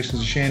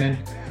congratulations to Shannon.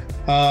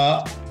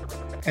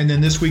 And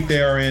then this week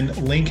they are in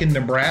Lincoln,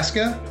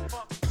 Nebraska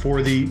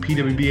for the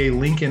PWBA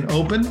Lincoln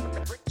Open.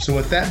 So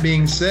with that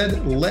being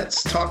said,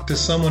 let's talk to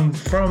someone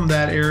from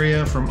that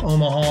area, from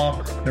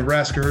Omaha,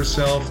 Nebraska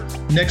herself.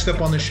 Next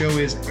up on the show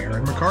is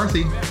Erin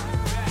McCarthy.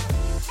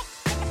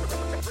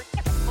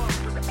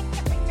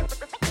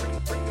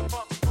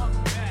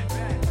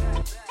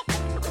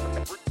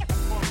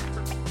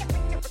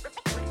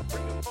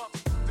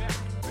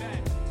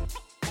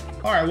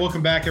 All right,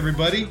 welcome back,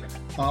 everybody.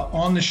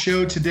 On the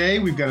show today,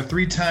 we've got a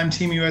three-time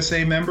Team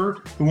USA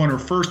member who won her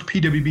first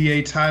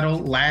PWBA title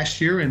last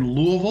year in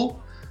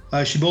Louisville.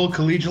 She bowled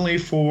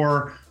collegiately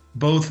for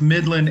both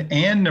Midland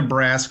and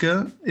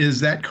Nebraska. Is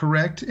that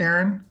correct,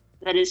 Erin?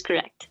 That is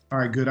correct. All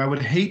right, good. I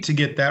would hate to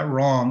get that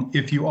wrong,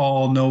 if you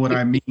all know what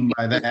I mean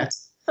by that.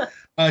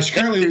 She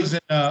currently lives in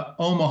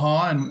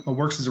Omaha and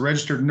works as a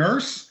registered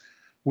nurse,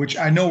 which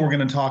I know we're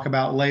going to talk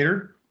about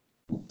later.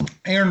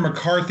 Erin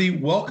McCarthy,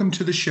 welcome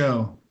to the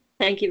show.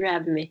 Thank you for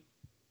having me.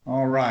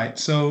 All right.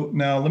 So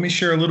now let me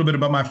share a little bit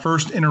about my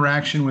first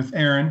interaction with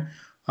Erin.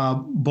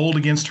 bowled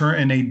against her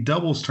in a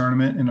doubles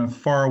tournament in a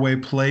faraway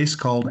place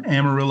called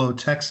Amarillo,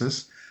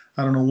 Texas.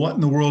 I don't know what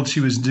in the world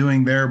she was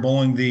doing there,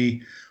 bowling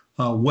the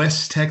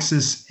West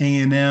Texas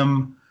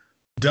A&M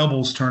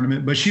doubles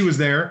tournament, but she was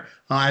there.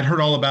 I'd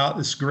heard all about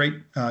this great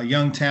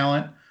young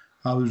talent.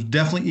 I was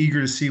definitely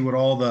eager to see what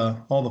all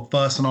the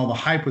fuss and all the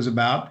hype was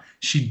about.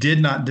 She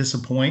did not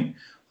disappoint.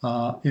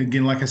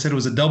 Again, like I said, it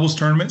was a doubles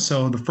tournament.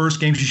 So the first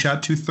game she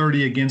shot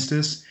 230 against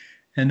us,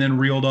 and then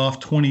reeled off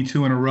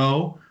 22 in a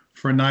row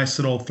for a nice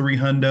little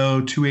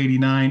 300,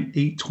 289,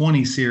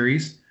 820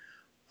 series.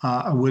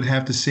 I would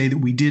have to say that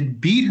we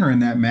did beat her in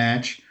that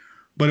match,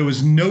 but it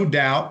was no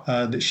doubt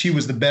that she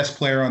was the best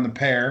player on the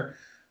pair.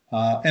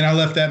 And I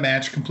left that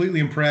match completely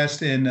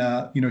impressed. And,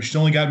 she's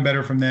only gotten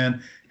better from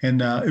then.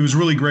 And it was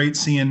really great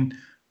seeing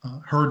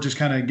her just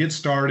kind of get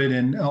started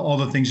and all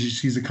the things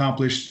she's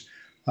accomplished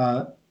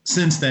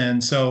since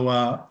then. So,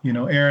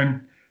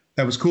 Erin,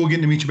 that was cool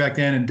getting to meet you back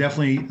then, and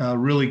definitely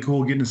really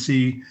cool getting to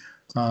see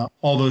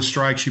all those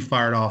strikes you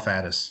fired off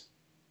at us.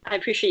 I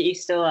appreciate you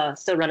still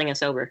running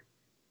us over.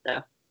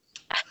 So.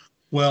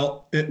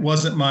 Well, it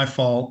wasn't my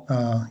fault.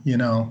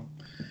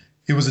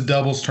 It was a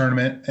doubles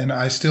tournament, and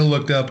I still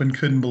looked up and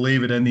couldn't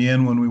believe it in the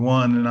end when we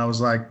won. And I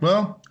was like,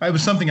 well, it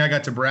was something I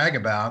got to brag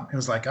about. It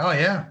was like, oh,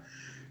 yeah,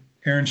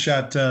 Erin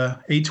shot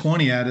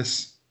 820 at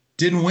us.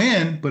 Didn't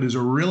win, but it was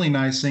a really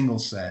nice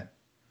singles set.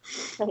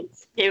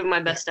 Thanks. Gave it my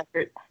best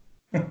effort.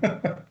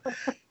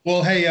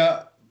 Well, hey,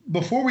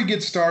 before we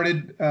get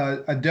started,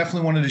 I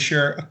definitely wanted to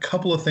share a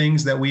couple of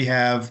things that we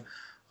have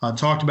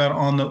talked about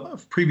on the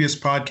previous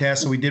podcast.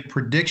 So we did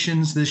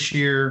predictions this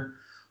year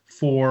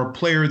for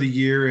Player of the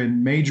Year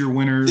and major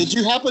winners. Did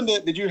you happen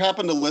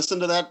to listen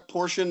to that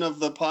portion of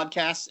the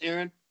podcast,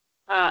 Erin?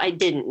 I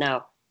didn't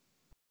know.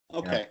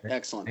 Okay,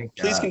 excellent.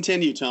 Please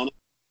continue, Tony.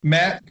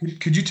 Matt,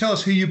 could you tell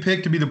us who you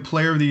picked to be the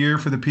Player of the Year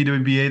for the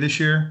PWBA this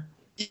year?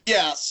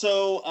 Yeah,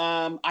 so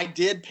I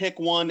did pick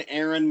one,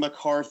 Erin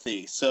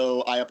McCarthy.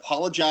 So I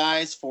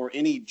apologize for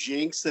any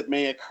jinx that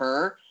may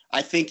occur.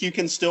 I think you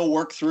can still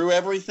work through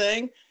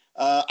everything.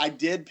 I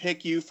did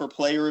pick you for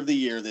Player of the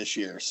Year this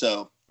year.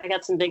 So I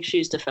got some big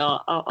shoes to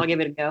fill. I'll give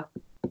it a go.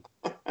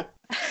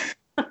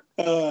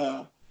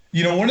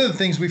 One of the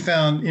things we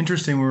found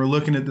interesting when we were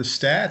looking at the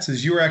stats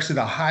is you were actually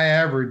the high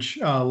average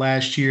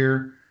last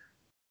year,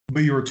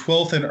 but you were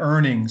 12th in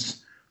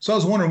earnings. So I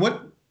was wondering,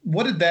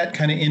 what did that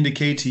kind of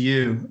indicate to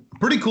you?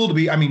 Pretty cool to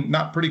be,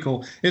 not pretty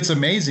cool. It's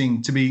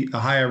amazing to be a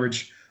high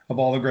average of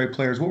all the great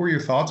players. What were your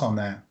thoughts on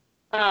that?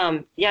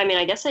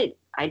 I guess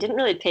I didn't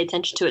really pay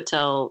attention to it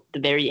till the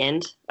very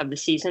end of the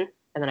season.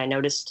 And then I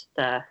noticed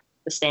the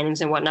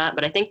standings and whatnot.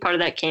 But I think part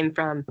of that came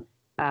from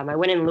my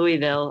win in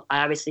Louisville.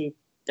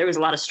 There was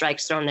a lot of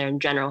strikes thrown there in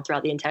general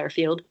throughout the entire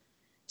field.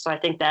 So I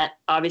think that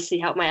obviously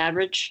helped my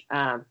average.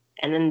 And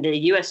then the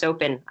U.S.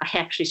 Open, I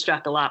actually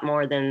struck a lot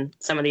more than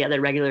some of the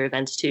other regular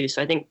events too.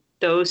 So I think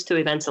those two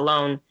events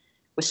alone,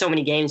 with so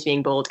many games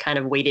being bowled, kind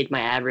of weighted my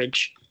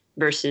average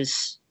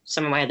versus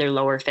some of my other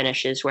lower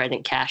finishes where I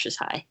think cash is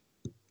high.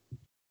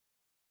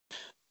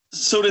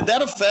 So did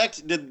that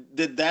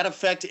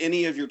affect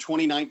any of your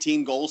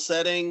 2019 goal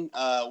setting?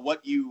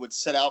 What you would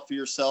set out for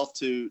yourself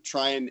to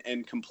try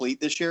and complete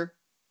this year?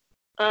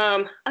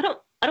 I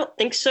don't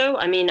think so.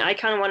 I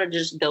kind of want to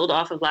just build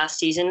off of last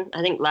season.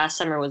 I think last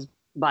summer was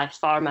by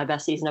far my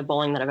best season of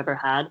bowling that I've ever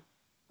had.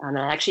 And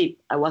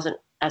I wasn't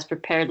as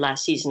prepared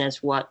last season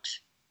as what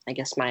I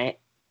guess my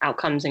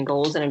outcomes and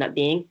goals ended up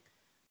being.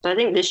 So I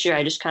think this year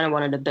I just kind of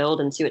wanted to build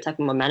and see what type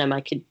of momentum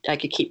I could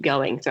keep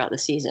going throughout the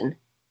season.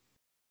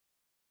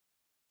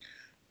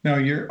 Now,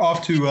 you're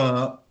off to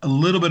a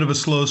little bit of a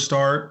slow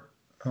start,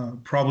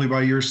 probably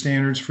by your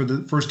standards, for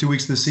the first 2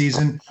 weeks of the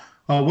season.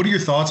 What are your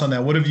thoughts on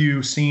that? What have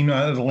you seen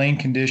out of the lane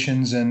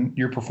conditions and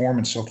your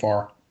performance so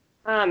far?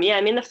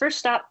 The first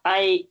stop,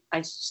 I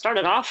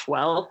started off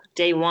well,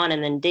 day one,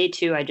 and then day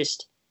two, I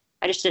just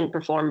didn't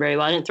perform very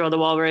well. I didn't throw the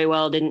ball very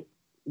well, didn't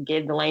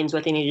give the lanes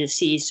what they needed to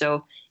see.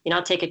 So,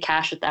 I'll take a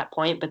cash at that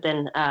point. But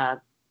then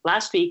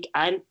last week,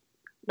 I'm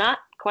not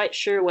quite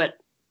sure what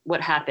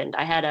happened.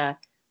 I had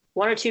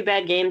one or two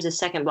bad games. The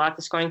second block,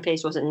 the scoring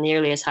pace wasn't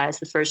nearly as high as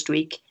the first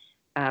week.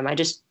 I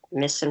just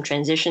missed some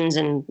transitions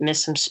and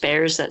missed some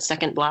spares that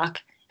second block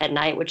at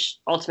night, which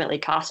ultimately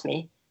cost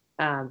me.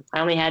 I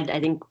only had, I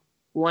think,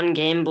 one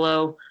game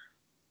below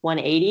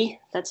 180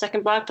 that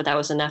second block, but that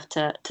was enough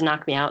to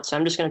knock me out. So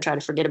I'm just going to try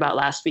to forget about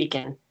last week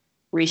and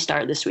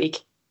restart this week.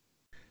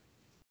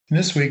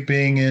 This week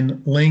being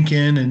in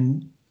Lincoln,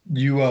 and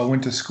you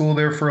went to school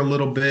there for a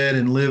little bit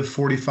and lived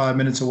 45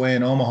 minutes away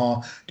in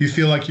Omaha. Do you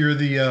feel like you're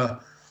the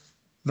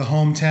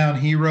hometown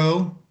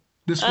hero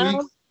this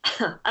week?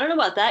 I don't know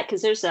about that,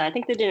 because there's I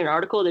think they did an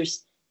article.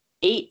 There's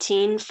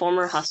 18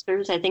 former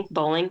Huskers, I think,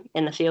 bowling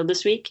in the field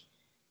this week.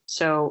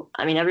 So,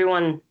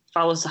 everyone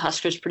follows the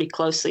Huskers pretty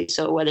closely.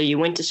 So whether you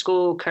went to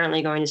school,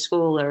 currently going to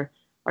school, or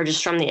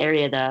just from the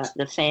area,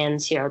 the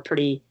fans here are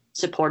pretty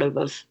supportive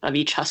of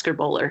each Husker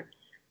bowler.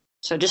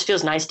 So it just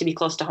feels nice to be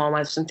close to home. I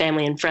have some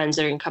family and friends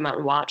that are going to come out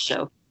and watch.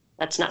 So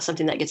that's not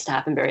something that gets to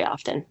happen very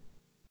often.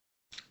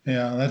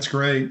 Yeah, that's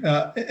great.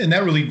 And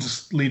that really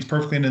just leads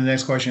perfectly into the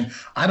next question.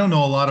 I don't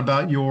know a lot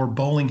about your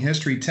bowling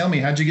history. Tell me,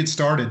 how'd you get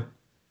started?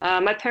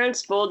 My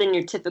parents bowled in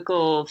your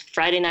typical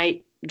Friday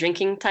night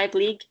drinking type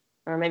league,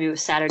 or maybe it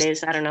was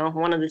Saturdays. I don't know,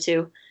 one of the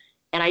two.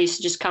 And I used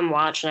to just come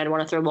watch, and I'd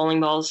want to throw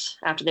bowling balls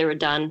after they were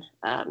done.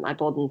 I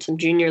bowled in some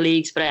junior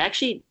leagues, but I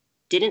actually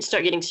didn't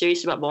start getting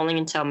serious about bowling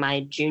until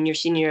my senior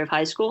year of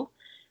high school.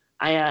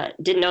 I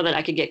didn't know that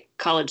I could get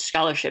college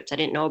scholarships. I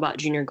didn't know about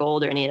junior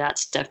gold or any of that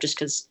stuff just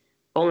because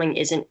bowling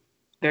isn't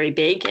very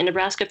big in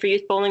Nebraska for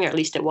youth bowling, or at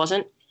least it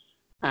wasn't.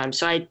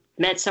 So I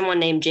met someone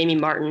named Jamie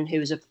Martin, who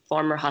was a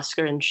former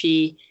Husker, and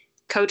she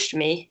coached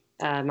me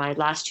my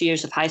last 2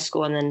 years of high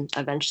school, and then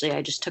eventually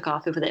I just took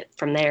off with it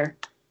from there.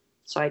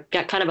 So I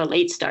got kind of a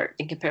late start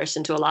in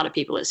comparison to a lot of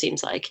people, it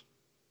seems like.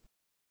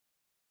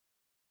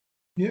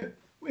 Yeah.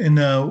 And,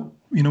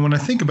 when I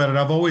think about it,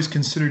 I've always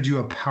considered you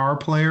a power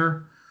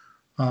player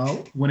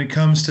when it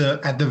comes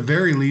to, at the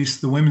very least,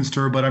 the women's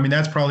tour. But, I mean,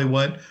 that's probably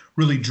what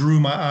really drew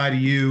my eye to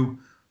you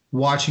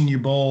watching you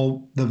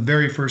bowl the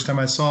very first time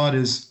I saw it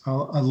is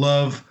I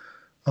love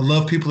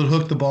people that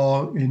hook the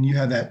ball, and you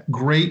have that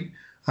great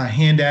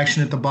hand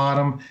action at the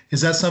bottom. Is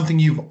that something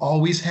you've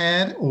always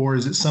had, or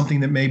is it something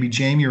that maybe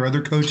Jamie or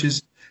other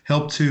coaches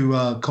helped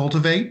to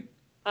cultivate?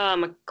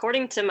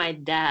 According to my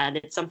dad,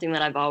 it's something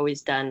that I've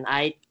always done.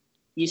 I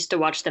used to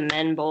watch the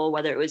men bowl,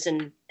 whether it was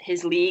in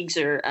his leagues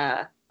or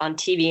on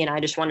TV, and I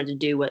just wanted to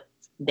do what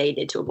they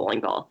did to a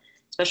bowling ball.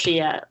 Especially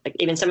like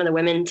even some of the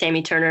women,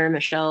 Tammy Turner,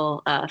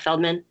 Michelle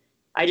Feldman.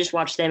 I just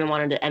watched them and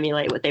wanted to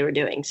emulate what they were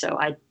doing. So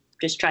I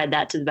just tried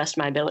that to the best of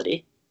my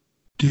ability.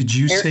 Did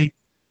you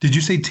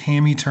say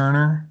Tammy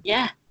Turner?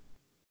 Yeah.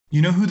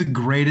 You know who the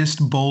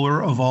greatest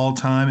bowler of all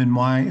time, in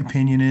my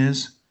opinion,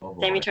 is?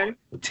 Tammy Turner?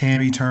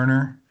 Tammy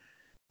Turner.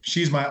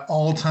 She's my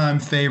all-time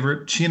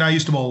favorite. She and I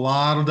used to bowl a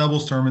lot of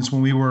doubles tournaments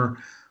when we were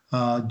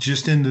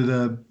just into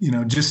the,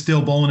 just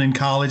still bowling in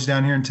college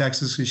down here in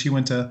Texas, because she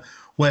went to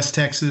West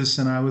Texas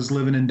and I was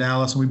living in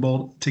Dallas, and we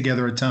bowled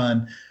together a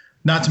ton.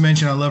 Not to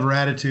mention I love her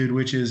attitude,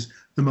 which is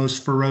the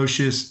most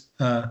ferocious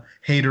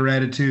hater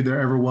attitude there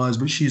ever was,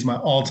 but she's my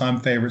all-time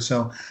favorite.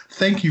 So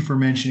thank you for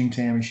mentioning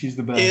Tammy. She's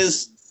the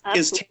best.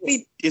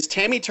 Is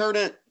Tammy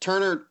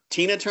Turner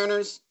Tina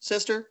Turner's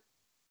sister?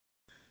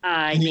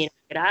 I mean,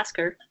 I could ask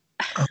her.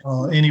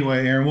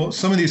 Anyway, Erin, well,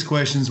 some of these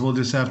questions we'll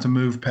just have to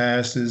move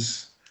past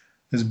as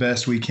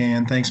best we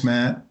can. Thanks,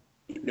 Matt.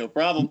 No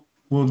problem.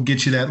 We'll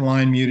get you that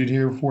line muted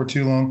here before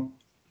too long.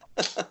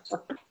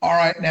 All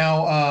right,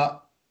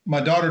 now my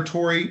daughter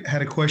Tori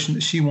had a question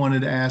that she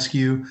wanted to ask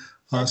you.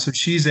 So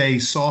she's a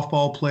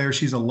softball player.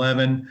 She's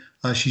 11.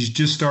 She's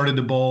just started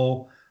to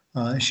bowl.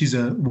 She's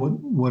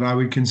what I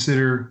would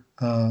consider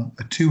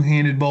a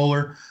two-handed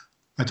bowler.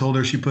 I told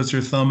her she puts her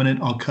thumb in it,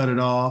 I'll cut it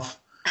off.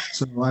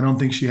 So I don't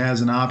think she has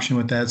an option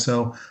with that.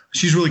 So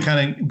she's really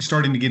kind of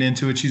starting to get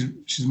into it.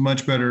 She's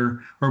much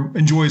better, or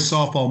enjoys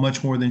softball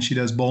much more than she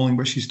does bowling,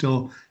 but she's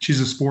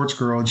a sports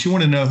girl. And she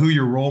wanted to know who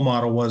your role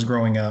model was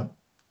growing up.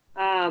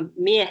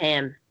 Mia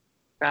Hamm,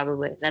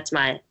 probably. That's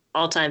my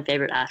all-time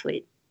favorite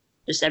athlete.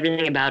 Just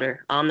everything about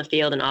her, on the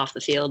field and off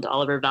the field,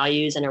 all of her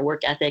values and her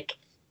work ethic.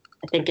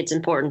 I think it's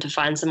important to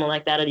find someone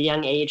like that at a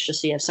young age,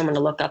 just so you have someone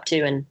to look up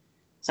to and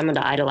someone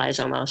to idolize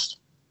almost.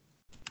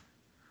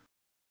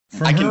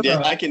 I can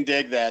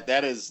dig that.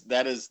 That is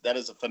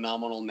a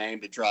phenomenal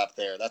name to drop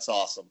there. That's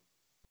awesome.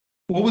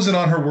 What was it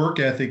on her work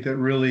ethic that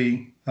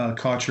really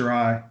caught your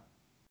eye?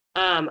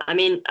 I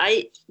mean,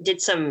 I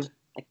did some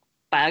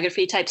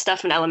biography type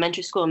stuff in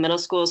elementary school and middle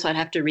school, so I'd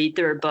have to read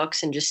through her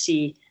books and just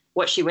see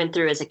what she went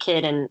through as a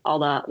kid and all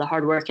the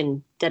hard work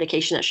and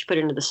dedication that she put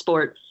into the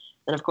sport.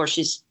 And of course,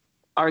 she's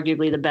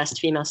arguably the best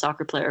female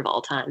soccer player of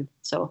all time.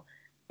 So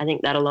I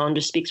think that alone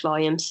just speaks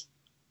volumes.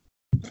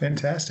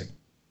 Fantastic.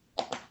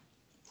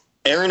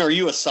 Erin, are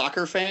you a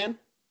soccer fan?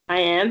 I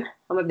am.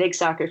 I'm a big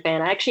soccer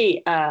fan. I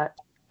actually,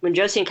 when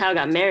Josie and Kyle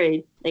got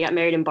married, they got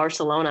married in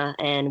Barcelona,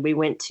 and we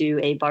went to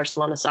a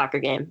Barcelona soccer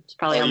game. It's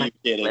probably on my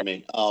kidding list.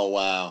 Me? Oh,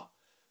 wow.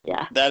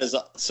 Yeah. That is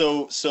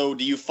so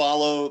do you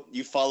follow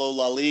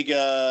La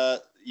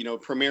Liga,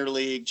 Premier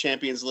League,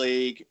 Champions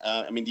League?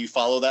 I mean, do you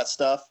follow that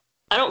stuff?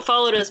 I don't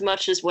follow it as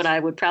much as what I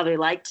would probably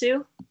like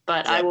to,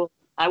 but yeah.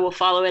 I will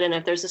follow it, and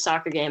if there's a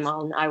soccer game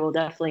on, I will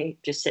definitely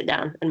just sit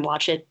down and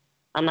watch it.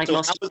 Unlike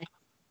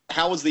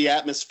how was the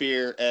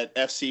atmosphere at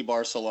FC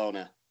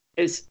Barcelona?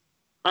 It was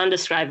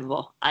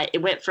undescribable.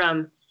 It went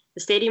from the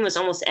stadium was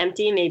almost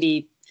empty,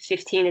 maybe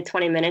 15 to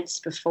 20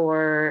 minutes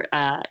before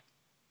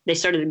they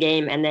started the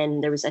game, and then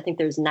there was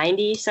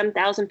 90-some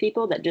thousand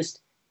people that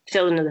just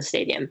filled into the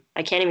stadium.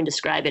 I can't even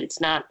describe it.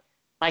 It's not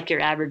like your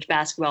average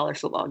basketball or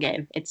football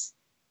game.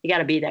 You got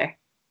to be there.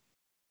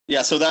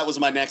 Yeah, so that was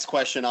my next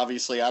question.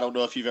 Obviously, I don't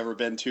know if you've ever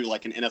been to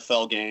like an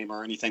NFL game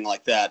or anything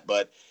like that,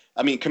 but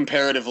I mean,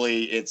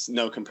 comparatively, it's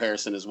no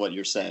comparison is what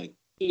you're saying.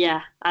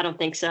 Yeah, I don't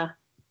think so.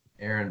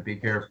 Erin, be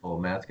careful.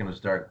 Matt's going to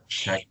start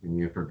texting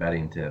you for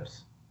betting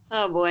tips.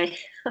 Oh, boy.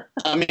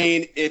 I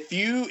mean, if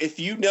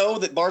you know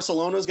that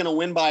Barcelona is going to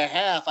win by a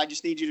half, I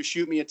just need you to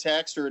shoot me a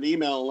text or an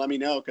email and let me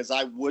know, because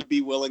I would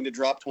be willing to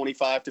drop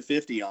 25 to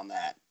 50 on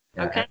that.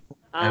 Okay.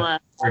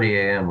 At 30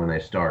 a.m. when they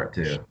start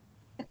too.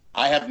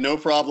 I have no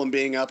problem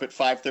being up at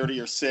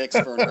 5:30 or 6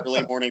 for an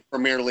early morning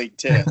Premier League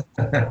tip.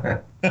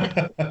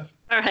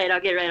 All right, I'll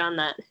get right on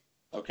that.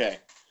 Okay.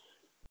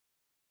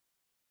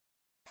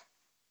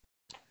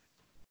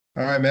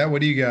 All right, Matt,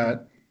 what do you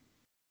got?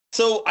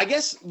 So I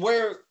guess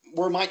where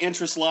my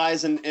interest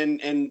lies,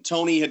 and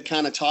Tony had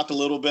kind of talked a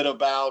little bit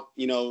about,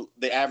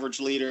 the average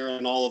leader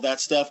and all of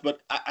that stuff, but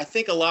I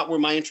think a lot where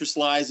my interest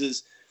lies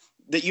is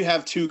that you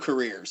have two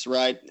careers,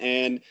 right?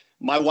 And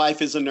my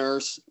wife is a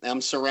nurse.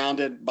 I'm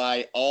surrounded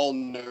by all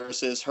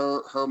nurses.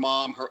 Her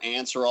mom, her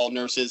aunts are all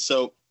nurses.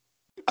 So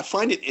I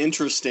find it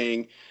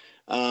interesting.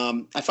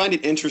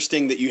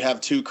 That you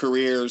have two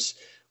careers.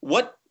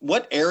 What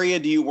area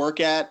do you work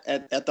at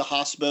the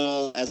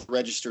hospital as a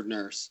registered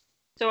nurse?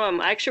 So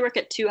I actually work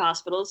at two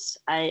hospitals.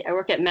 I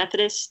work at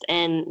Methodist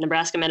and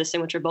Nebraska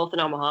Medicine, which are both in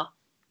Omaha.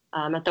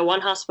 At the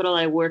one hospital,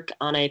 I work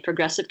on a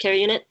progressive care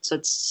unit. So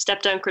it's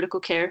step-down critical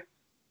care.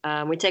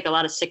 We take a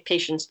lot of sick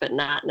patients, but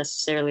not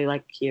necessarily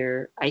like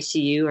your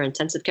ICU or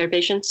intensive care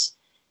patients.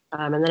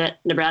 And then at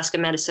Nebraska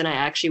Medicine, I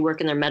actually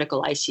work in their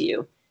medical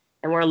ICU.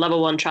 And we're a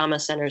level 1 trauma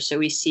center, so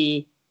we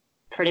see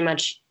pretty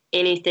much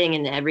anything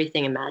and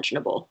everything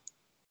imaginable.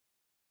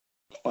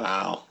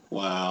 Wow.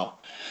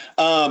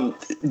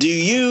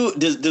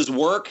 Does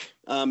work,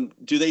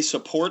 do they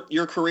support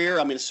your career?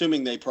 I mean,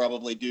 assuming they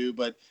probably do,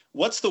 but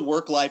what's the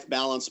work-life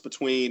balance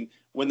between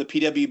when the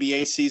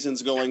PWBA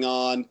season's going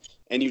on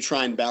and you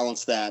try and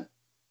balance that?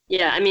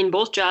 Yeah, I mean,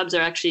 both jobs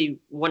are actually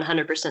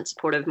 100%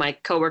 supportive. My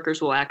coworkers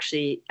will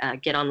actually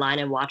get online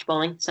and watch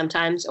bowling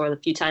sometimes, or the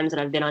few times that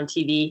I've been on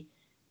TV,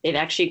 they've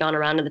actually gone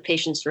around to the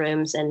patients'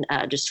 rooms and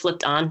just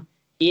flipped on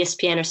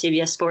ESPN or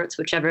CBS Sports,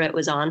 whichever it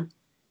was on.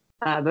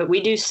 But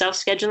we do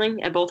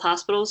self-scheduling at both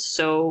hospitals,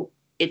 so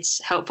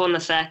it's helpful in the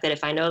fact that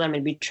if I know that I'm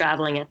going to be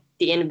traveling at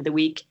the end of the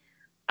week,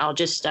 I'll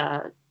just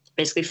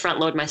basically front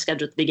load my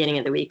schedule at the beginning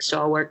of the week. So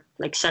I'll work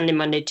like Sunday,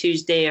 Monday,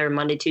 Tuesday, or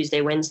Monday,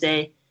 Tuesday,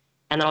 Wednesday,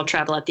 and then I'll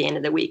travel at the end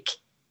of the week.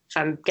 If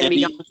I'm going to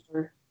be gone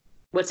for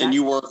what's that? And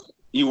you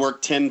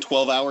work 10,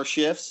 12-hour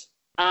shifts?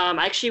 I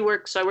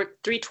work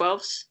 3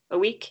 12s a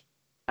week.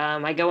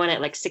 I go in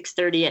at like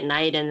 6:30 at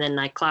night, and then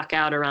I clock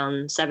out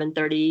around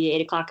 7:30,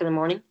 8 o'clock in the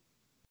morning.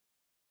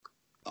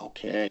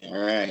 Okay,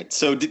 all right.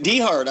 So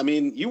D-Hart, I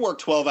mean, you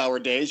work 12-hour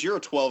days. You're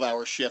a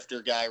 12-hour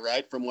shifter guy,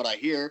 right? From what I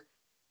hear.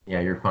 Yeah,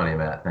 you're funny,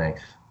 Matt.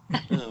 Thanks.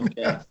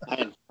 Okay.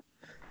 I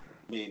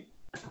mean,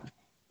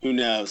 who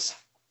knows?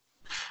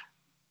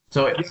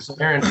 So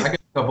Erin, I got a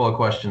couple of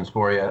questions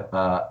for you.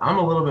 I'm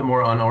a little bit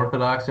more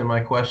unorthodox in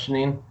my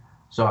questioning.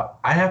 So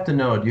I have to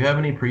know, do you have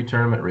any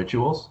pre-tournament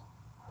rituals?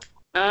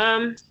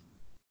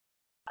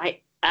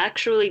 I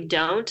actually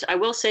don't. I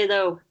will say,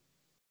 though,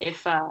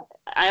 if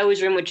I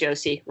always room with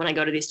Josie when I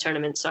go to these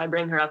tournaments, so I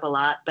bring her up a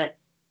lot. But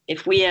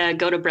if we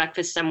go to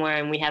breakfast somewhere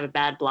and we have a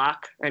bad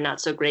block or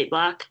not so great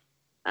block,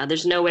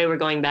 there's no way we're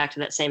going back to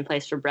that same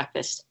place for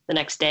breakfast the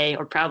next day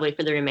or probably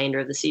for the remainder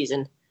of the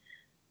season.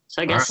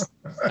 So I guess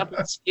a couple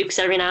of spooks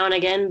every now and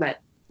again,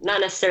 but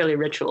not necessarily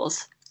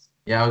rituals.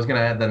 Yeah,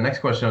 the next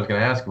question I was going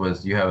to ask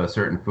was, do you have a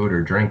certain food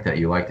or drink that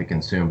you like to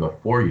consume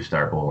before you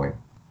start bowling?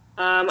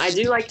 I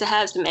do like to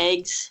have some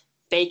eggs,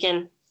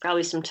 bacon,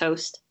 probably some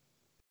toast.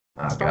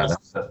 Oh, God,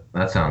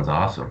 that sounds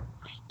awesome.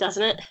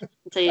 Doesn't it?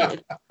 Until you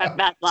have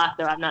bad block,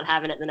 though, I'm not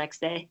having it the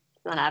next day.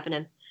 It's not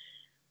happening.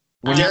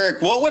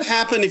 Derek, what would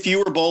happen if you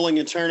were bowling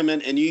a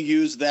tournament and you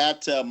used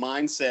that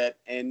mindset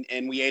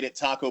and we ate at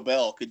Taco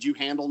Bell? Could you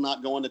handle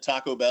not going to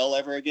Taco Bell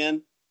ever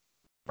again?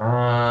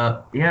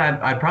 Yeah,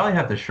 I'd probably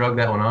have to shrug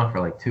that one off for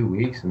like 2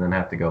 weeks and then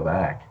have to go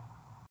back.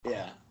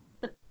 Yeah.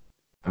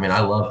 I mean,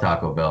 I love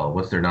Taco Bell.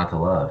 What's there not to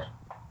love?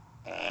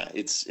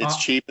 It's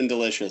cheap and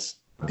delicious.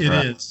 It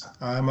is.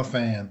 I'm a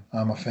fan.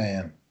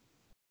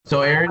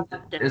 So, Erin,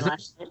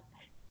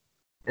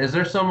 is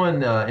there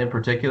someone in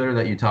particular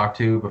that you talk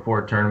to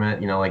before a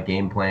tournament, like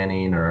game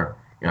planning or,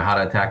 how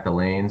to attack the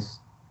lanes?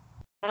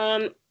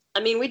 I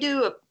mean, we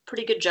do a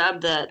pretty good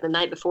job the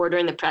night before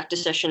during the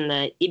practice session,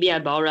 the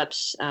EBI ball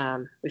reps.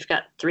 We've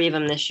got 3 of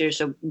them this year.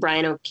 So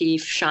Brian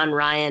O'Keefe, Sean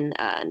Ryan,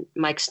 and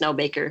Mike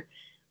Snellbaker.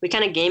 We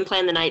kind of game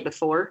plan the night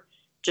before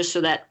just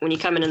so that when you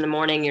come in the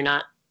morning, you're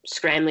not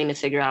scrambling to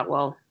figure out,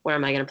 well, where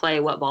am I going to play?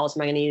 What balls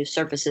am I going to use?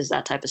 Surfaces,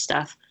 that type of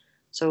stuff.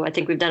 So I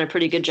think we've done a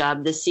pretty good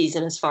job this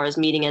season as far as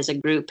meeting as a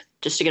group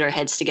just to get our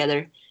heads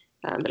together.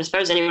 But as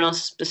far as anyone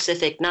else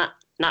specific, not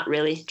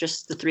really.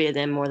 Just the 3 of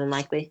them more than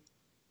likely.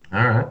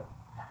 All right.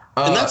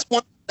 And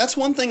that's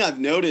one thing I've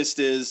noticed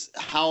is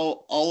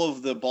how all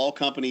of the ball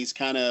companies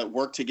kind of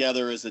work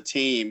together as a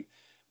team.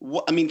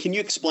 Can you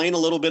explain a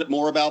little bit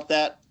more about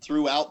that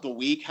throughout the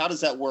week? How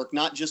does that work?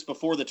 Not just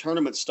before the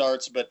tournament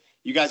starts, but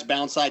you guys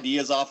bounce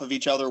ideas off of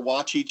each other,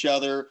 watch each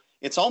other.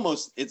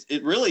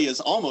 It really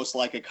is almost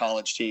like a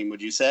college team,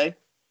 would you say?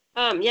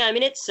 Yeah, I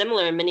mean, it's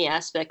similar in many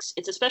aspects.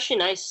 It's especially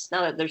nice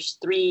now that there's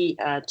 3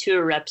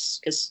 tour reps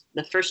because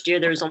the first year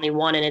there was only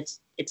 1, and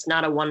it's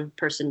not a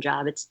one-person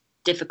job. It's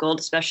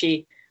difficult,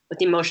 especially with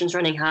the emotions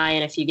running high,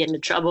 and if you get into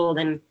trouble,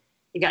 then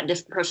you got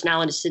different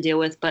personalities to deal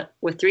with. But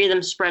with 3 of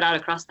them spread out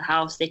across the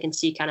house, they can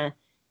see kind of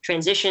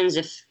transitions,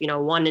 if,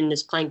 one end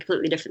is playing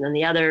completely different than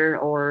the other,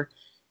 or,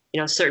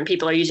 certain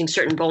people are using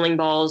certain bowling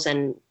balls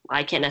and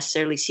I can't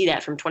necessarily see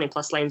that from 20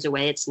 plus lanes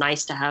away. It's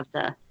nice to have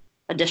the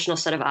additional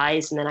set of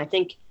eyes. And then I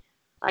think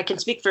I can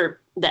speak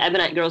for the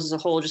Ebonite girls as a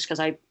whole, just because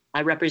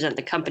I represent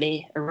the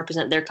company or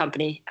represent their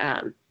company.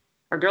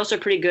 Our girls are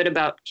pretty good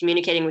about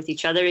communicating with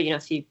each other.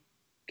 If you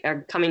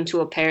are coming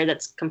to a pair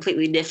that's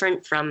completely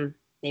different from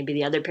maybe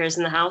the other pairs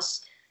in the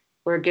house,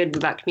 we're good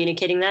about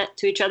communicating that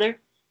to each other.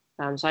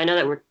 So I know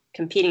that we're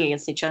competing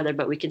against each other,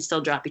 but we can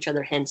still drop each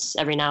other hints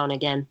every now and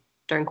again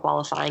during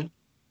qualifying.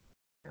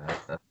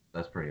 Yeah,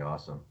 that's pretty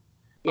awesome.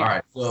 Yeah. All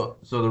right.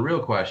 So the real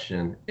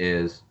question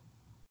is,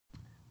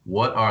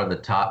 what are the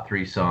top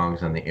 3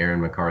 songs on the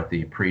Erin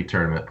McCarthy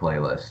pre-tournament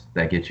playlist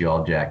that get you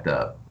all jacked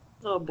up?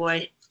 Oh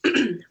boy.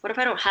 What if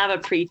I don't have a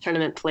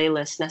pre-tournament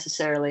playlist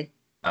necessarily?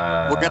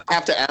 We're going to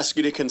have to ask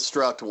you to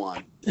construct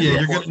one. Yeah,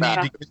 you're going to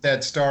need to get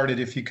that started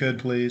if you could,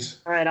 please.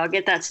 All right, I'll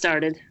get that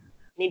started.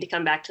 I need to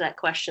come back to that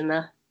question,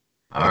 though.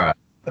 All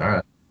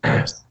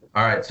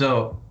right.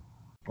 So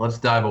let's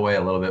dive away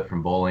a little bit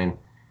from bowling.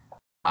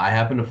 I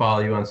happen to follow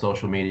you on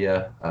social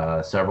media,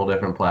 several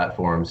different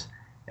platforms,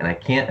 and I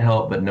can't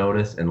help but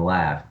notice and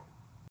laugh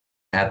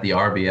at the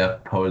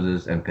RBF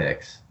poses and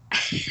pics.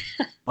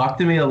 Talk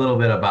to me a little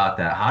bit about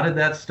that. How did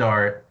that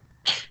start?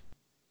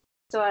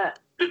 So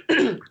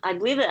I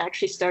believe it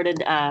actually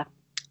started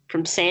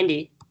from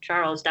Sandy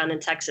Charles down in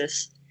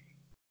Texas.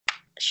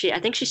 I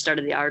think she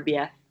started the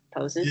RBF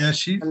poses. Yeah,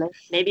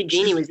 maybe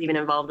Jeannie was even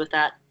involved with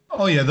that.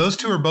 Oh yeah, those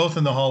two are both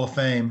in the Hall of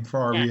Fame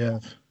for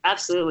RBF. Yeah,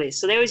 absolutely.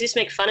 So they always used to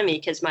make fun of me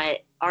because my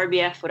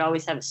RBF would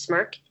always have a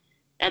smirk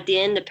at the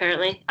end.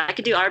 Apparently, I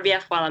could do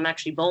RBF while I'm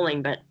actually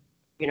bowling, but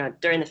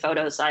during the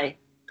photos, I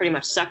pretty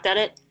much sucked at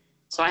it.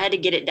 So I had to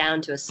get it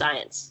down to a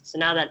science. So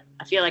now that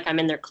I feel like I'm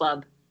in their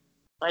club,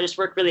 I just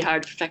work really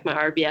hard to perfect my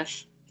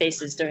RBF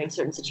faces during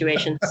certain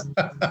situations.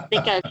 I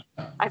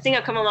think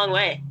I've come a long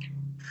way.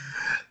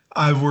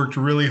 I've worked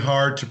really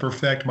hard to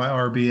perfect my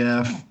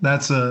RBF.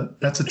 That's a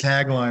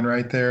tagline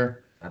right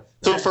there.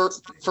 So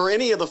for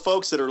any of the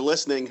folks that are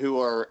listening who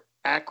are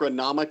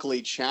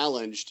acronomically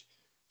challenged,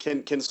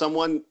 can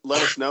someone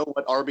let us know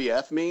what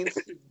RBF means?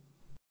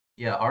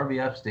 Yeah,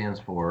 RBF stands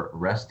for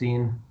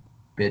resting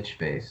bitch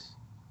face.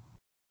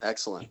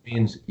 Excellent. It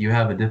means you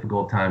have a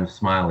difficult time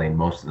smiling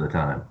most of the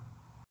time.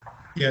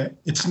 Yeah,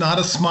 it's not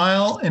a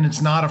smile and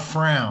it's not a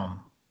frown.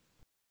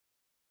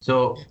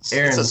 So,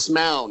 Erin, it's a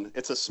smown.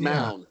 It's a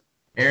smown.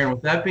 Yeah. Erin,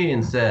 with that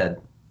being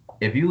said,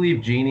 if you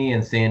leave Jeannie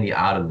and Sandy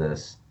out of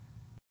this,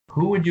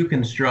 who would you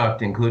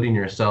construct, including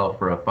yourself,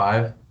 for a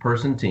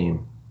 5-person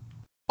team,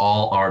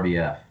 all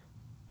RBF?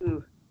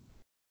 Ooh,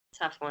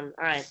 tough one.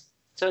 All right.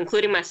 So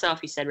including myself,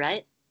 you said,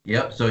 right?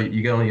 Yep. So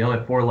you only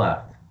have 4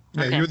 left.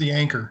 Yeah, okay. You're the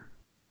anchor.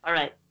 All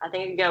right. I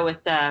think I could go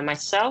with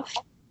myself,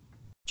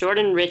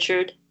 Jordan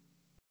Richard,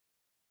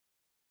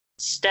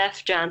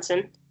 Steph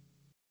Johnson,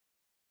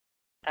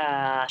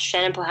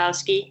 Shannon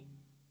Plahowski,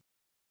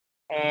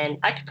 and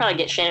I could probably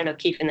get Shannon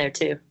O'Keefe in there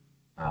too.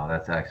 Oh,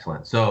 that's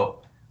excellent.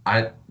 So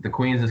the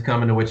Queens is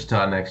coming to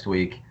Wichita next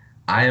week.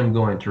 I am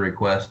going to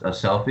request a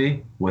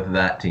selfie with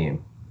that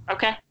team.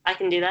 Okay, I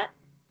can do that.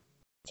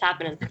 It's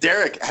happening.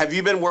 Derek, have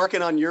you been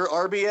working on your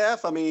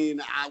RBF? I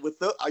mean,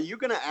 are you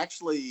going to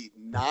actually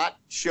not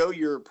show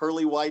your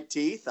pearly white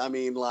teeth? I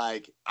mean,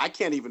 I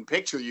can't even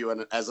picture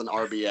you as an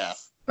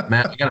RBF.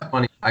 Matt,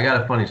 I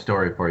got a funny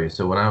story for you.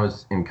 So when I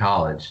was in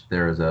college,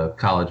 there was a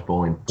college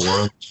bowling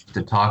forum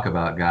to talk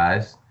about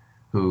guys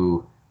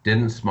who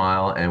didn't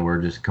smile and were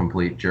just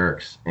complete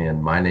jerks.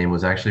 And my name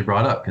was actually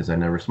brought up because I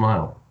never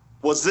smiled.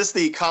 Was this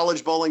the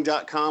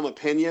collegebowling.com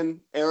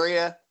opinion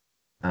area?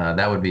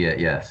 That would be it,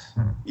 yes.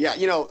 Yeah,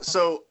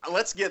 so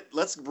let's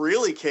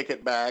really kick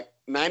it back.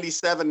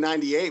 97,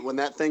 98 when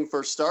that thing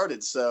first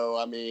started. So,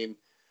 I mean,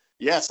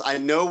 yes, I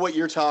know what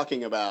you're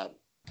talking about.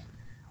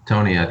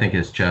 Tony, I think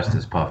his chest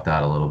is puffed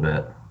out a little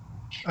bit.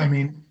 I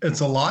mean, it's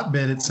a lot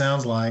bit, it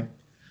sounds like.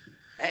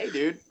 Hey,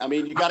 dude. I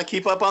mean, you got to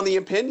keep up on the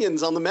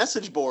opinions on the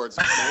message boards,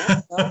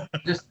 man.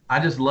 I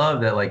just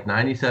love that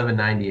 97,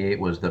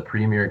 98 was the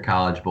premier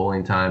college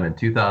bowling time, and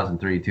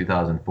 2003,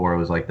 2004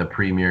 was the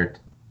premier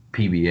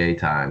PBA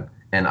time.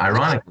 And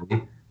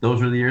ironically, those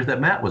were the years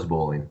that Matt was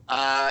bowling.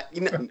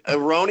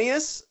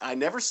 Erroneous. I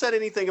never said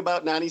anything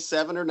about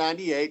 97 or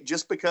 98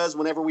 just because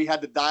whenever we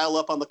had to dial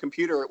up on the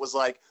computer, it was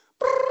like,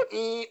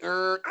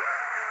 I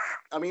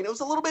mean, it was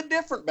a little bit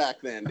different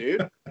back then,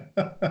 dude.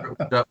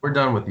 We're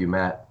done with you,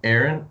 Matt.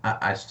 Erin,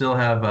 I still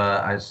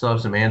have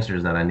some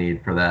answers that I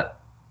need for that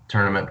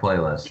tournament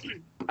playlist.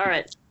 All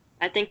right.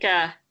 I think,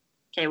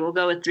 okay, we'll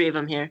go with 3 of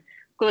them here.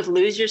 We'll go with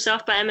Lose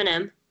Yourself by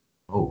Eminem.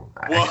 Oh.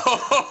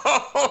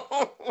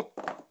 Whoa.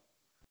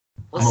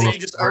 Well, see,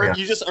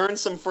 you just earned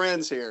some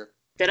friends here.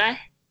 Did I?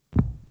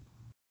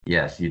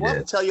 Yes, you did.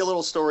 I'll tell you a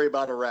little story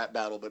about a rap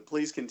battle, but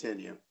please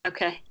continue.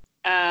 Okay.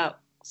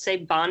 Say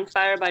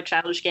Bonfire by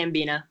Childish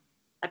Gambino.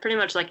 I pretty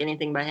much like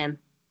anything by him.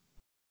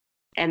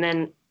 And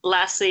then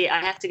lastly, I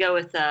have to go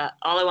with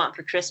All I Want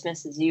for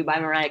Christmas Is You by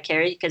Mariah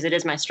Carey because it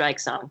is my strike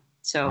song.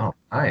 So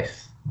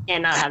nice.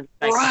 cannot have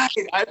strike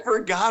Right. I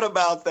forgot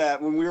about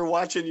that when we were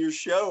watching your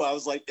show. I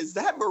was like, is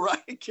that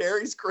Mariah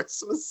Carey's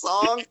Christmas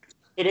song?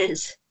 It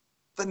is.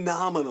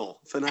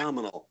 Phenomenal.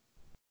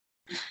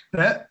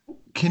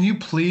 Can you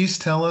please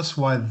tell us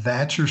why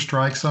that's your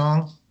strike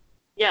song?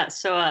 Yeah,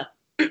 so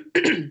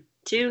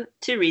two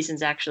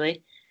reasons,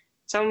 actually.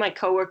 Some of my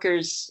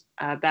coworkers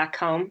back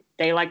home,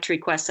 they like to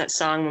request that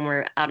song when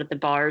we're out at the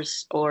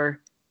bars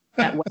or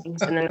at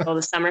weddings in the middle of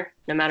the summer,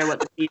 no matter what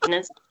the season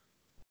is.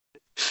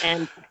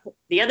 And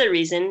the other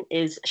reason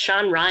is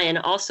Sean Ryan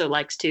also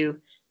likes to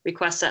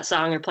request that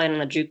song or play it on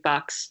the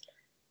jukebox,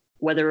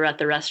 whether we're at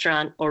the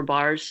restaurant or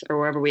bars or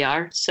wherever we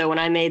are. So when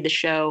I made the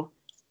show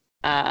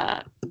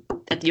at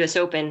the U.S.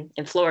 Open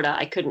in Florida,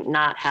 I couldn't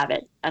not have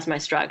it as my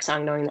strike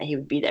song, knowing that he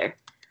would be there.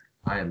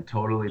 I am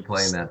totally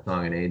playing that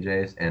song at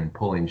AJ's and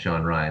pulling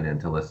Sean Ryan in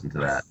to listen to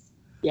that.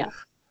 Yeah.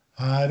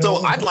 So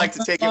I'd like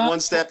to take it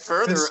one step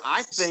further.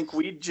 I think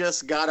we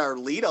just got our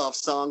leadoff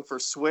song for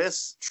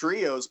Swiss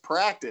Trio's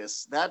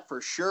practice. That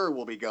for sure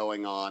will be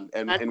going on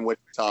in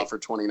Wichita for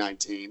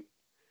 2019.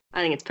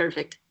 I think it's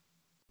perfect.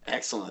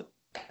 Excellent.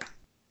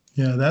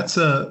 Yeah, that's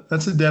a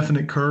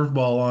definite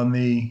curveball on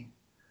the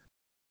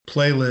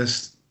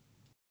playlist.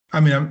 I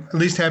mean, I'm at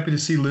least happy to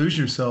see Lose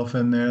Yourself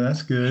in there.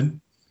 That's good.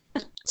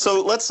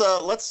 So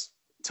let's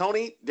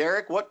Tony,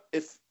 Derek,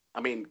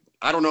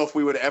 I don't know if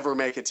we would ever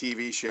make a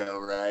TV show,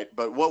 right?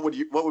 But what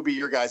would be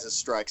your guys'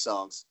 strike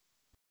songs?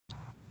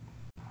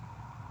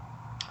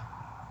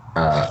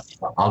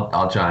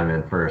 I'll chime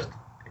in first.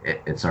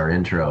 It's our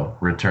intro,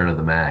 Return of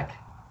the Mac.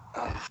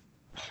 All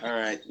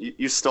right,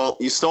 you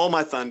stole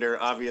my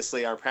thunder.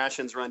 Obviously, our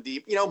passions run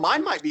deep.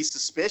 Mine might be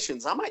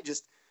Suspicions. I might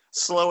just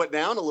slow it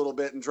down a little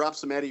bit and drop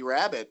some Eddie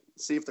Rabbit.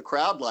 See if the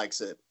crowd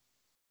likes it.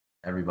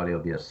 Everybody will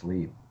be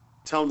asleep.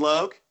 Tone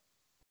Logue?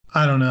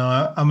 I don't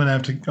know. I'm gonna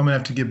have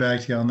to get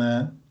back to you on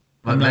that.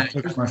 I'm not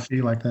putting my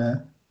feet like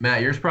that.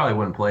 Matt, yours probably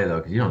wouldn't play though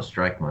because you don't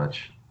strike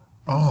much.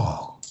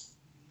 Oh,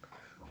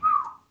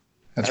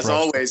 that's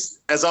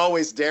as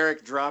always,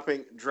 Derek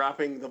dropping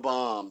the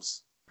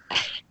bombs.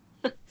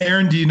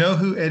 Aaron, do you know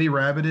who Eddie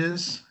Rabbit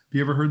is? Have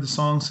you ever heard the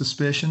song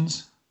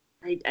Suspicions?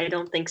 I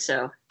don't think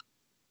so.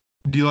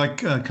 Do you like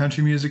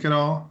country music at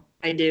all?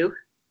 I do.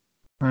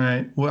 All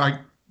right. Well,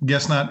 I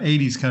guess not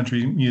 80s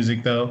country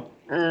music though.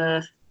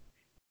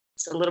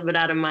 It's a little bit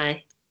out of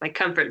my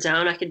comfort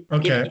zone. I could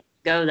give it a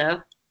go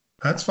though.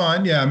 That's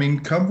fine. Yeah, I mean,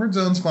 comfort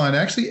zone's fine.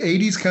 Actually,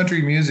 80s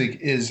country music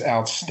is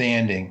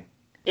outstanding.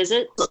 Is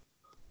it?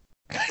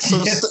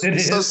 Yes, it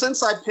is. So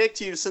since I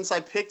picked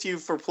you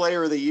for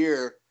Player of the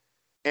Year,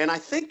 and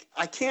I'd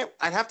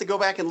have to go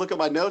back and look at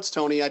my notes,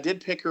 Tony. I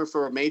did pick her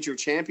for a major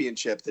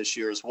championship this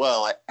year as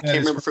well. I can't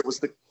remember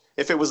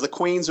if it was the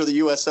Queens or the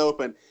U.S.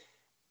 Open.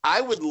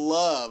 I would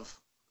love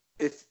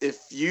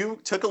if you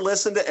took a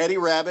listen to Eddie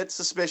Rabbit,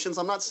 Suspicions.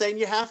 I'm not saying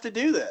you have to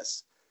do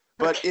this,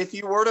 but if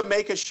you were to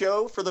make a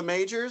show for the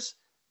majors,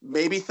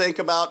 maybe think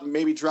about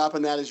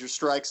dropping that as your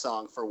strike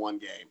song for one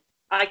game.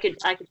 I could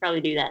probably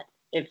do that.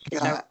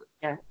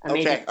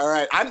 Okay. All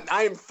right.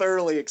 I am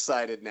thoroughly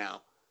excited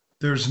now.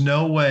 There's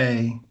no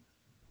way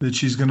that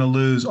she's going to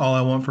lose All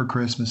I Want for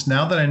Christmas.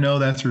 Now that I know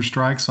that's her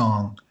strike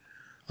song,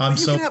 I'm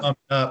so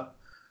pumped up.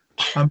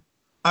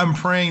 I'm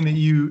praying that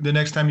the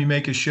next time you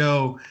make a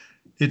show,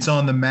 it's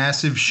on the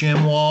massive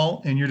shim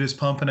wall and you're just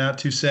pumping out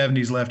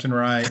 270s left and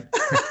right.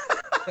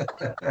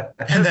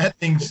 And that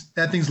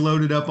thing's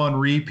loaded up on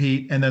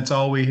repeat, and that's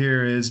all we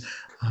hear is,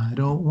 I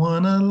don't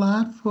want a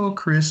lot for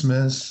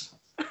Christmas.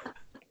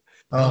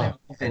 Oh,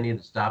 they need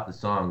to stop the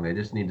song. They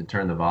just need to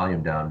turn the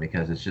volume down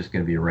because it's just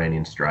going to be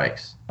raining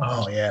strikes.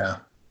 Oh, yeah.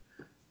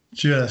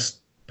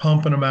 Just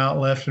pumping them out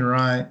left and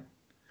right.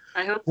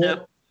 I hope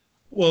so.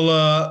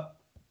 Well,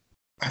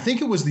 I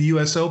think it was the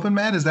U.S. Open,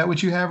 Matt. Is that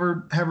what you have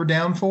her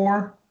down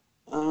for?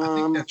 I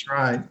think that's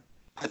right.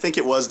 I think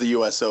it was the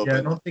U.S. Open. Yeah,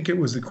 I don't think it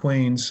was the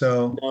Queen.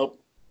 So, nope.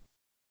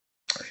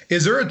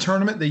 Is there a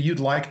tournament that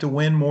you'd like to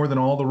win more than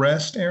all the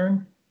rest,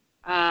 Aaron?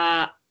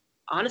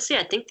 Honestly,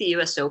 I think the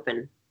U.S.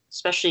 Open,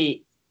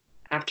 especially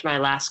after my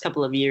last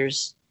couple of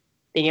years,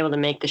 being able to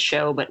make the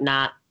show, but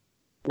not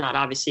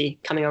obviously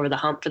coming over the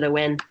hump for the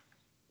win. I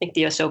think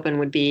the U.S. Open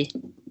would be,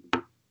 I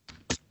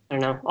don't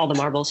know, all the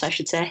marbles, I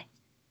should say.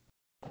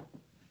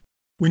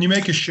 When you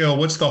make a show,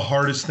 what's the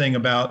hardest thing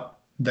about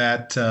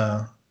that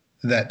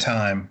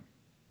time?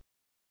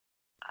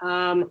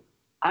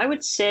 I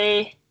would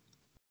say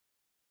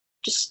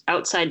just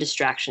outside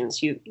distractions.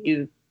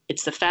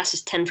 It's the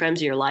fastest 10 frames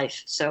of your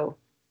life. So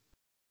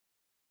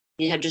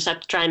you just have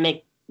to try and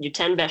make your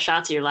 10 best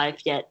shots of your life,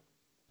 yet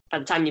by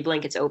the time you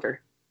blink, it's over.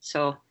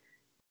 So I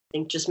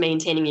think just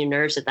maintaining your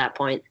nerves at that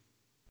point.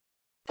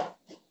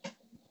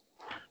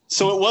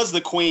 So it was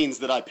the Queens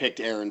that I picked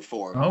Aaron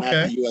for.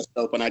 Okay. Not the U.S.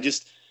 Open. I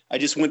just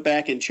went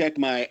back and checked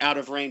my out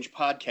of range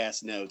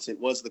podcast notes. It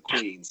was the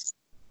Queens.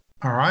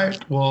 All right.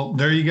 Well,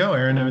 there you go,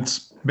 Aaron.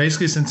 It's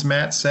basically, since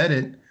Matt said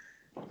it,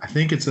 I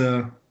think it's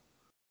a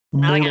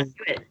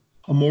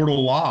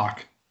mortal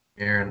lock.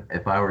 Aaron,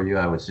 if I were you,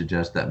 I would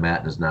suggest that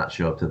Matt does not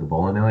show up to the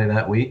bowling alley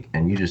that week,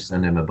 and you just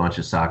send him a bunch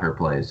of soccer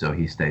plays so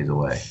he stays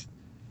away.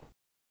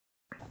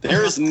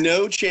 There is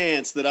no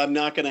chance that I'm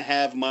not going to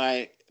have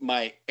my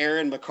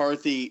Erin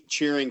McCarthy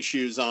cheering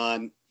shoes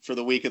on for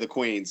the Week of the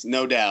Queens.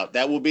 No doubt.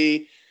 That will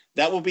be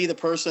the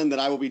person that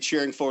I will be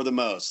cheering for the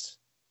most.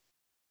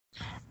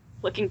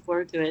 Looking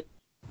forward to it.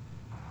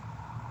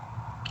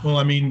 Well,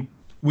 I mean,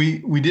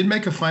 we did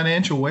make a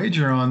financial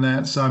wager on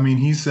that, so I mean,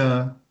 he's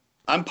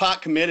I'm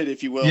pot committed,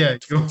 if you will. Yeah,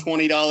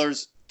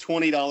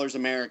 $20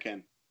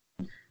 American.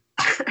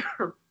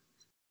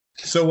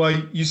 So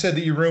you said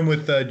that you room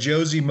with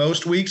Josie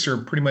most weeks, or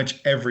pretty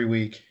much every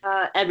week?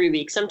 Every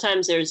week.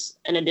 Sometimes there's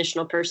an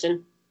additional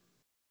person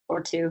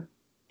or two,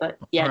 but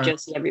yeah, right.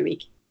 Josie every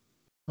week.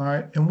 All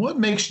right. And what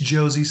makes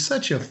Josie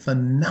such a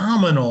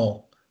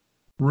phenomenal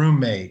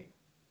roommate?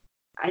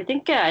 I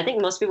think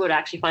most people would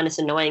actually find us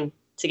annoying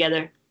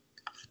together.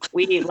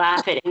 We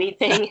laugh at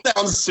anything. That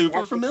sounds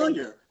super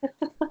familiar.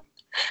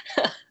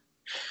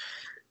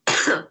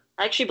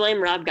 I actually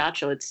blame Rob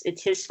Gotcho.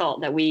 It's his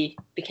fault that we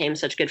became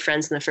such good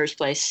friends in the first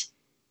place.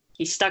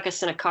 He stuck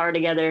us in a car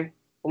together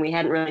when we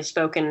hadn't really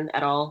spoken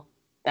at all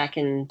back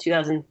in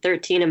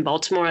 2013 in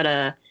Baltimore at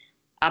a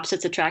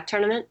opposites attract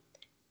tournament.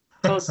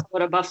 Told us to go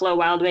to Buffalo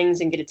Wild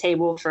Wings and get a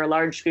table for a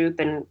large group,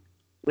 and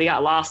we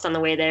got lost on the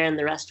way there, and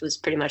the rest was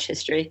pretty much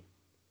history.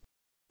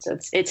 So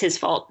it's his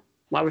fault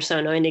why we're so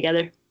annoying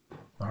together.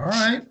 All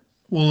right.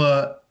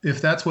 Well,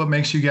 if that's what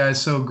makes you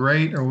guys so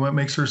great, or what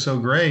makes her so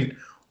great,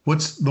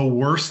 what's the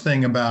worst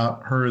thing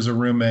about her as a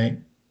roommate?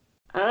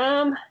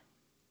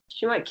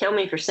 She might kill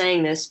me for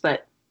saying this,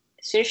 but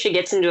as soon as she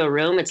gets into a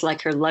room, it's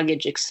like her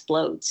luggage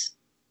explodes.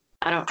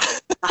 I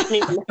don't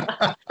even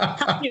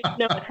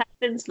know what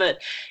happens, but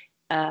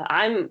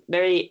I'm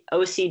very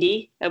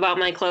OCD about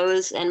my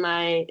clothes and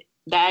my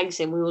bags,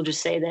 and we will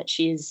just say that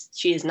she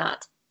is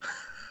not.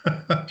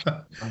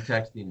 I'm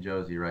texting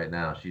Josie right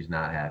now. She's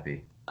not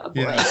happy. Oh,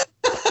 boy. Yeah.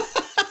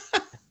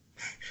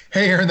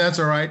 Hey, Erin, that's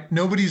all right.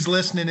 Nobody's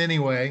listening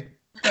anyway.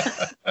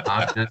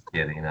 I'm just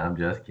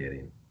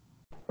kidding.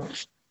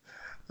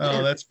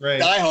 Oh, that's great.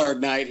 Die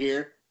Hard night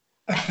here.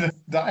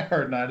 Die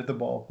Hard night at the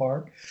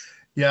ballpark.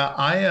 Yeah,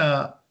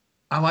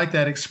 I like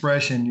that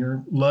expression.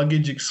 Your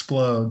luggage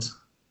explodes.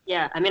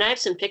 Yeah, I mean, I have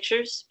some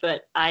pictures,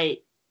 but I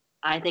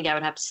think I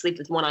would have to sleep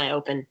with one eye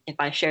open if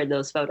I shared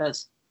those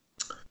photos.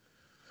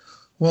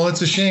 Well,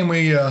 it's a shame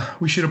we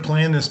should have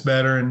planned this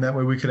better, and that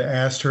way we could have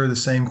asked her the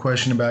same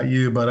question about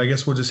you. But I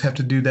guess we'll just have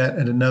to do that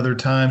at another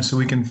time so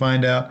we can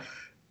find out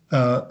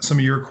some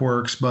of your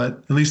quirks.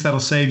 But at least that'll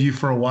save you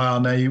for a while.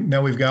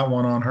 Now we've got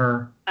one on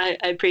her. I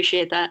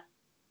appreciate that.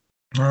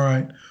 All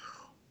right.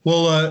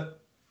 Well,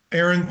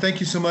 Erin,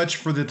 thank you so much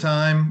for the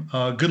time.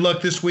 Good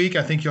luck this week.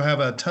 I think you'll have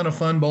a ton of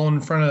fun bowling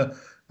in front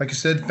of, like I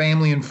said,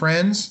 family and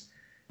friends.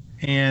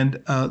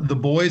 And the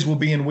boys will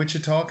be in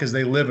Wichita because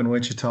they live in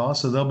Wichita,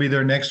 so they'll be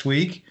there next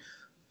week.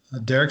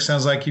 Derek,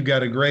 sounds like you've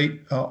got a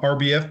great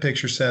RBF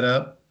picture set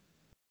up.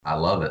 I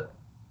love it.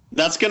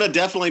 That's going to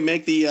definitely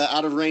make the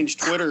Out of Range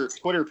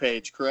Twitter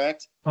page,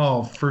 correct?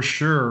 Oh, for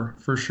sure.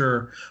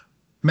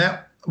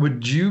 Matt,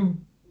 would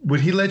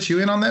he let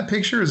you in on that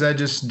picture, or is that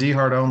just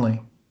D-Hart only?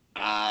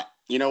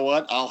 You know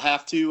what? I'll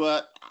have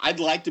to I'd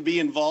like to be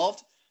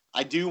involved.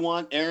 I do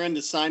want Erin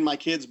to sign my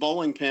kid's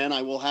bowling pin.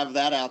 I will have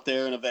that out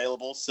there and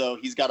available. So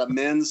he's got a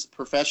men's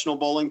professional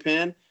bowling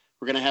pin.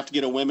 We're going to have to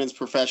get a women's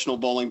professional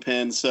bowling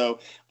pin. So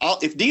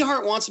if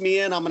D-Hart wants me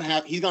in,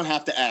 he's going to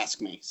have to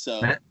ask me.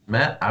 So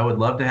Matt, I would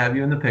love to have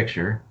you in the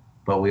picture,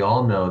 but we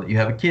all know that you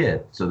have a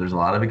kid. So there's a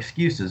lot of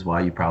excuses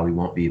why you probably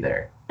won't be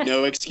there.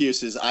 No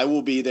excuses. I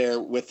will be there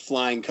with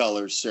flying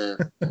colors, sir.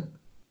 All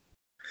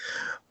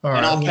right.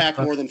 And I'll pack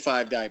more than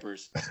 5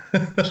 diapers.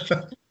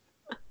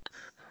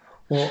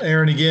 Well,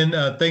 Erin, again,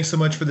 thanks so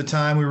much for the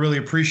time. We really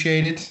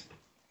appreciate it.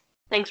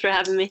 Thanks for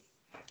having me.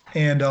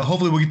 And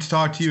hopefully we'll get to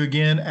talk to you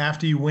again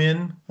after you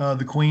win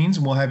the Queens,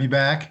 and we'll have you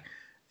back.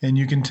 And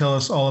you can tell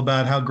us all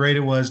about how great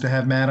it was to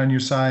have Matt on your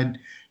side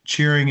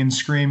cheering and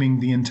screaming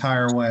the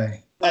entire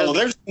way. Oh,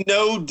 there's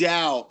no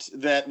doubt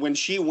that when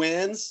she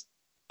wins,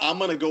 I'm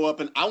going to go up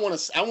and I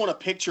want a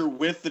picture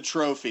with the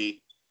trophy.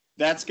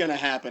 That's going to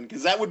happen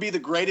because that would be the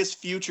greatest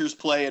futures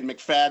play in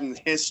McFadden's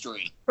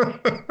history.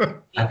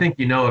 I think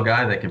you know a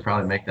guy that can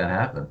probably make that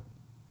happen.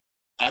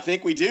 I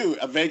think we do.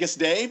 A Vegas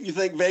Dave? You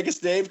think Vegas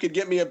Dave could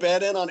get me a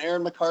bet in on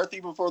Erin McCarthy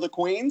before the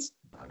Queens?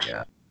 Oh,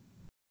 yeah.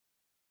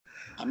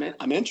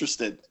 I'm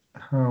interested.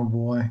 Oh,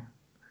 boy.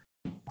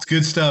 It's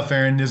good stuff,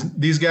 Erin.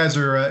 These guys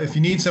are, if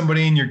you need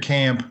somebody in your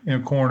camp in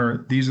a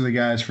corner, these are the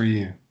guys for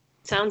you.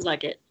 Sounds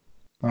like it.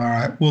 All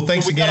right. Well,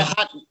 thanks again.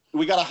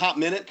 We got a hot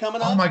minute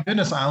coming up? Oh, my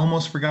goodness. I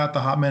almost forgot the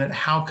hot minute.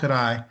 How could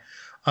I?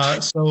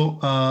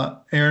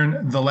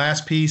 Erin, the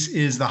last piece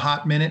is the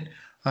hot minute.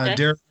 Okay.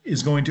 Derek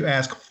is going to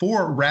ask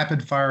 4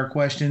 rapid-fire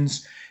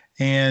questions,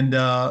 and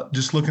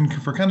just looking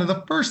for kind of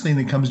the first thing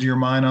that comes to your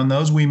mind on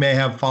those. We may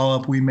have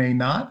follow-up, we may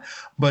not,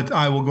 but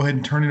I will go ahead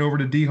and turn it over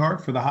to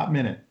D-Hart for the hot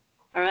minute.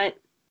 All right.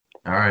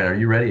 Are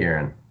you ready,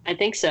 Erin? I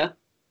think so.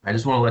 I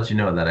just want to let you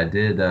know that I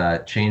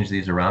did change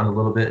these around a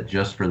little bit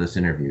just for this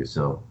interview,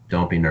 so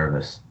don't be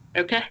nervous.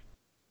 Okay.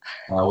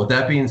 With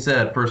that being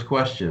said, first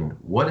question,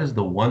 what is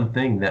the one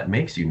thing that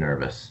makes you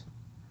nervous?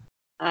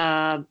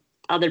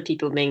 Other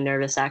people being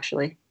nervous,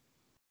 actually.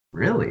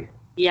 Really?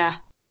 Yeah.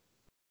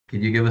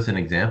 Could you give us an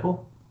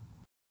example?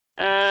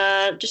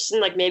 Just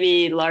in like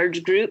maybe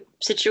large group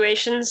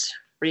situations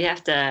where you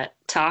have to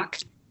talk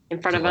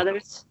in front of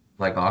others.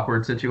 Like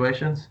awkward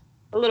situations?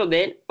 A little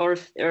bit, or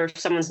if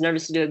someone's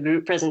nervous to do a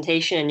group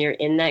presentation and you're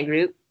in that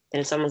group,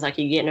 then someone's like,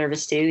 you get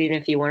nervous too, even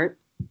if you weren't.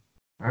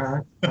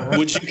 All right.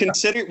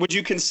 Would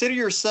you consider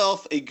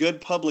yourself a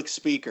good public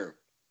speaker?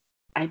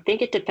 I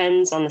think it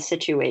depends on the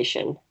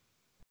situation.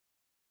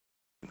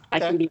 I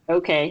can be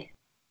okay,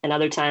 and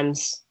other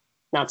times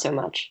not so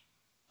much.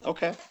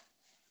 Okay.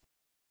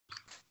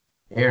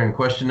 Erin,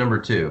 question number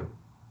 2.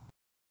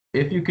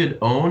 If you could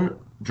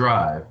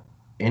drive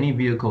any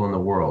vehicle in the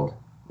world,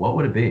 what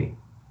would it be?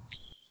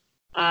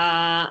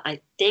 I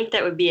think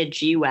that would be a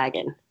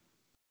G-Wagon.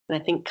 And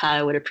I think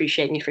Kyle would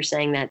appreciate me for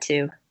saying that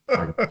too.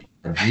 A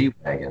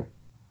G-Wagon.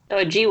 Oh,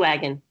 a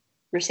G-Wagon.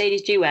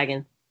 Mercedes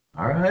G-Wagon.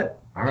 All right.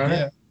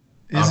 Yeah.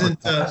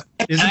 Isn't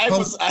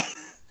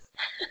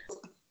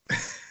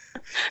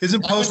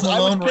Post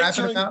Malone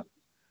rapping about?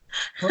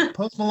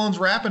 Post Malone's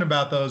rapping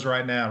about those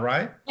right now,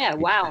 right? Yeah,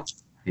 wow.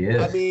 He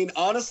is. I mean,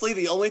 honestly,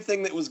 the only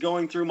thing that was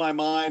going through my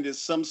mind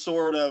is some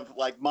sort of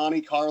like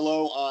Monte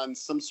Carlo on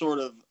some sort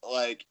of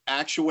like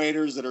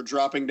actuators that are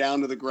dropping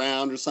down to the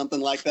ground or something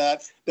like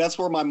that. That's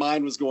where my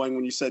mind was going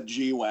when you said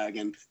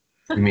G-Wagon.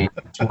 You mean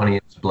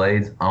 20-inch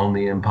blades on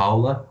the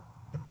Impala?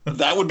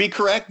 That would be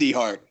correct,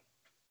 D-Hart.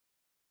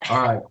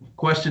 All right.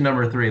 Question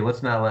number 3.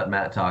 Let's not let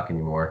Matt talk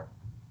anymore.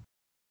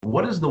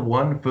 What is the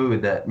one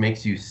food that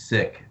makes you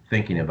sick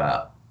thinking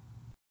about?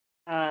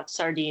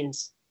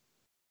 Sardines.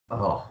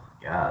 Oh,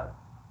 God.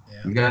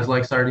 Yeah. You guys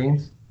like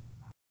sardines?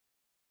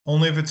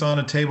 Only if it's on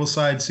a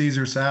tableside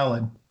Caesar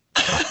salad.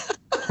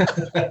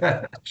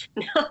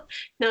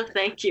 No,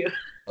 thank you.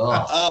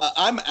 Oh.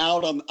 I'm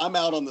out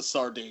on the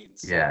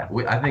sardines. Yeah,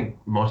 I think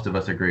most of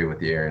us agree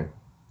with you, Erin.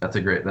 That's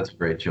a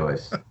great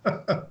choice.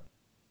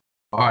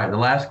 All right, the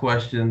last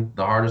question,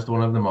 the hardest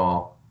one of them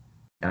all,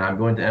 and I'm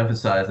going to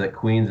emphasize that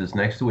Queens is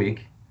next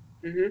week.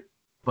 Mm-hmm.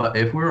 But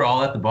if we were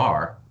all at the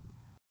bar,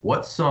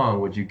 what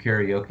song would you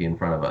karaoke in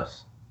front of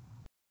us?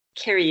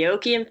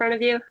 Karaoke in front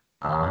of you?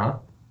 Uh-huh.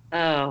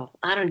 Oh,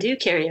 I don't do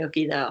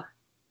karaoke though.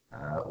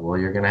 Well,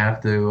 you're gonna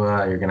have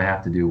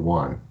to do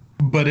one.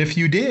 But if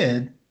you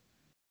did,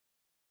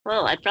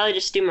 Well, I'd probably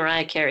just do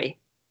Mariah Carey.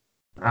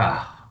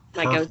 Ah,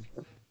 My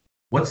go-to.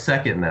 What's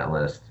second in that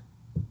list?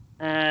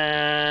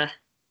 I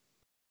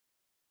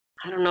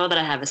don't know that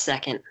I have a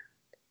second.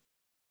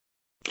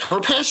 Her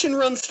passion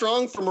runs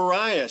strong for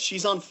Mariah.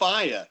 She's on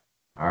fire.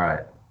 All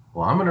right.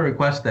 Well, I'm gonna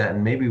request that,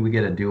 and maybe we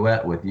get a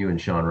duet with you and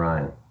Sean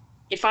Ryan.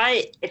 If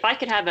I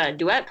could have a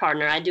duet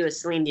partner, I'd do a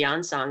Celine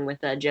Dion song with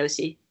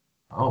Josie.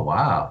 Oh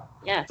wow.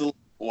 Yeah.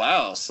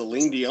 Wow,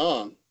 Celine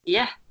Dion.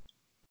 Yeah.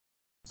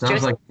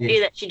 Sounds Josie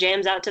like that she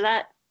jams out to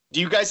that. Do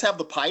you guys have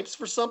the pipes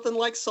for something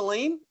like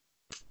Celine?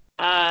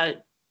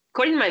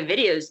 According to my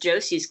videos,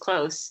 Josie's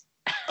close.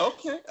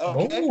 Okay.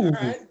 Oh. All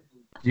right.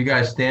 Do you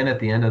guys stand at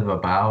the end of a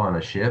bow on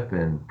a ship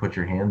and put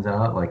your hands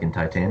out like in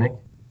Titanic?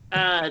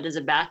 Does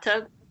a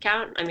bathtub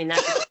count? I mean,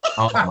 that.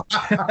 Oh.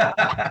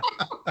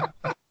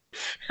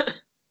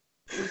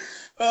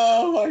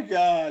 Oh my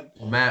God.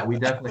 Well, Matt, we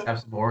definitely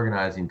have some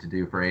organizing to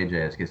do for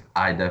AJ's because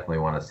I definitely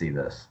want to see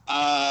this.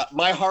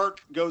 My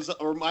heart goes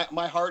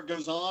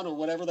on, or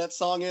whatever that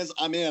song is.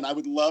 I'm in. I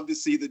would love to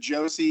see the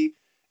Josie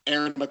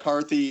Erin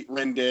McCarthy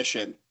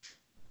rendition.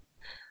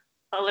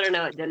 I'll let her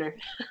know at dinner.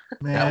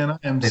 man, I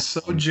am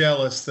so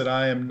jealous that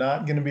I am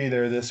not going to be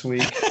there this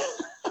week.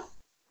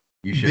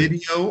 You should.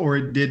 Video or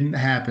it didn't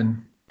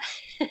happen.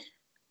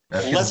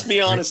 Let's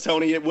be honest,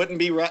 Tony. It wouldn't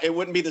be right. It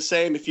wouldn't be the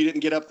same if you didn't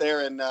get up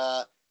there and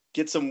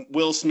get some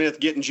Will Smith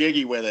getting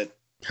jiggy with it.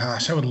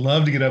 Gosh, I would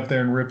love to get up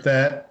there and rip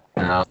that.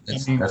 No,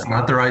 that's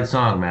not the right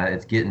song, Matt.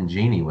 It's getting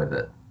genie with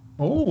it.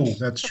 Oh,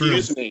 that's true.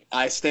 Excuse me.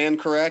 I stand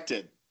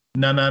corrected.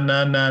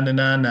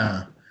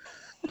 Nah.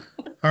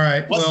 All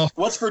right.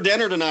 What's for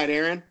dinner tonight,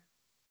 Aaron?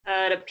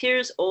 It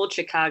appears Old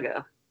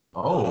Chicago.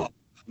 Oh,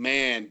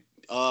 man.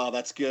 Oh,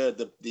 that's good.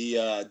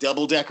 The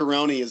double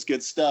deckeroni is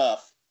good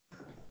stuff.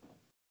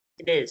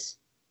 It is.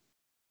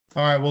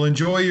 All right. Well,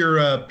 enjoy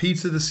your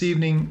pizza this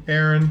evening,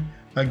 Aaron.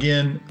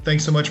 Again,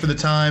 thanks so much for the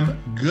time.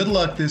 Good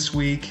luck this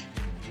week.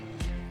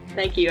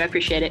 Thank you. I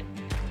appreciate it.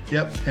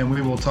 Yep. And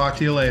we will talk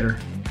to you later.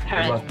 All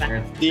right. luck, Bye.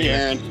 Aaron. See you,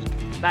 Aaron.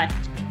 Bye.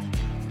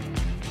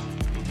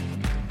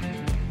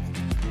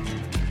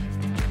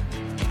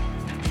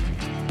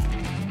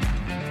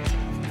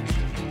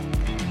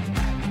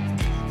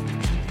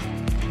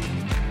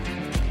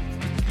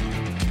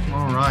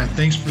 All right.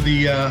 Thanks for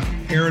the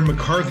Erin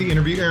McCarthy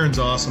interview. Erin's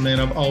awesome, man.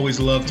 I've always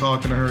loved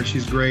talking to her.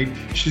 She's great.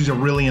 She's a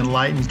really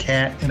enlightened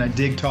cat, and I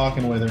dig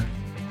talking with her.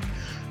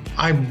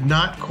 I'm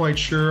not quite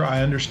sure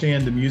I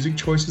understand the music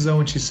choices, though,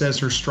 when she says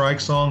her strike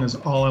song is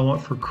All I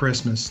Want for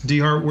Christmas.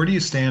 D-Hart, where do you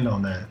stand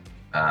on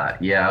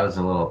that? Yeah, I was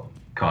a little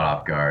caught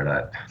off guard.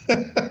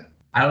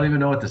 I don't even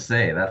know what to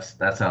say.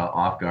 That's how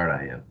off guard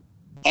I am.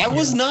 I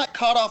was not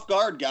caught off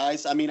guard,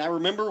 guys. I mean, I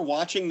remember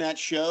watching that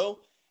show,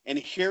 and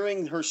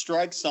hearing her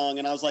strike song,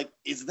 and I was like,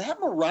 is that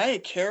Mariah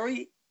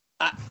Carey?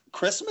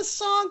 Christmas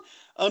song?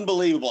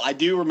 Unbelievable. I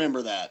do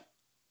remember that.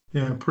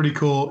 Yeah, pretty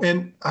cool.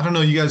 And I don't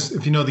know, you guys,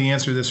 if you know the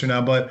answer to this or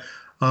not, but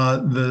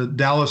the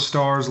Dallas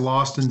Stars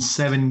lost in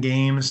 7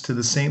 games to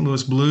the St.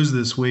 Louis Blues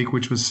this week,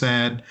 which was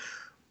sad.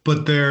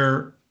 But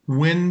their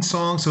win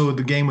song, so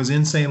the game was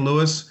in St.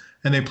 Louis,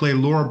 and they played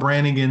Laura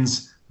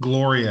Branigan's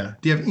Gloria.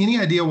 Do you have any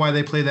idea why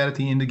they play that at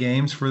the end of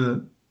games for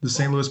the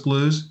St. Louis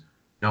Blues?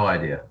 No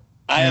idea.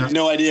 I have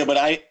no idea, but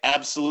I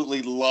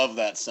absolutely love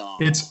that song.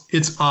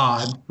 It's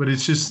odd, but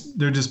it's just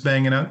they're just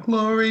banging out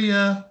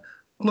Gloria,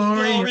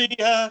 Gloria.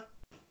 Gloria.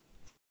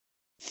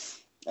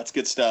 That's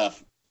good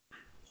stuff.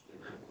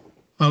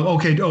 Oh,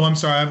 okay. Oh, I'm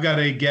sorry. I've got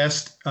a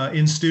guest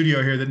in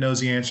studio here that knows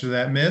the answer to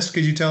that. Miss,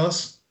 could you tell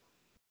us?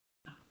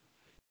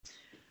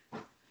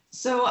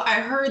 So I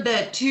heard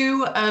that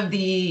 2 of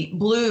the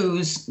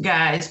Blues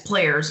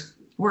players,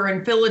 were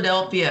in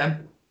Philadelphia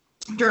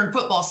during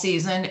football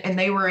season, and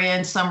they were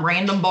in some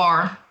random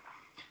bar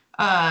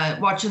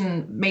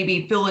watching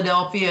maybe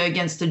Philadelphia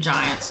against the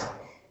Giants.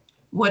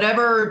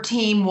 Whatever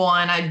team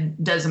won,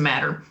 doesn't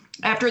matter.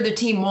 After the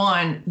team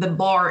won, the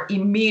bar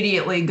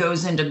immediately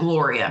goes into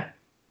Gloria.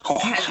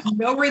 Has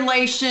no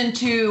relation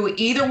to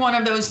either one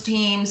of those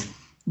teams,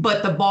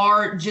 but the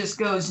bar just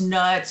goes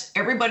nuts.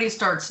 Everybody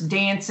starts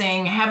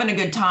dancing, having a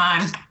good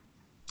time.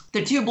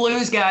 The 2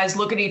 Blues guys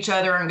look at each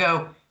other and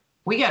go,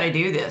 we got to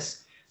do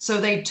this. So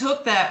they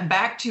took that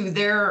back to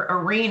their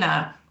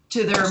arena,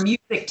 to their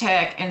music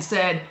tech, and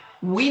said,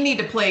 we need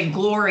to play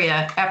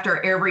Gloria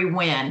after every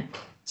win.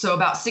 So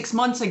about 6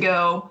 months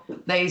ago,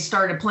 they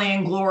started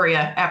playing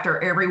Gloria after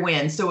every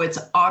win. So it's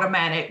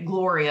automatic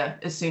Gloria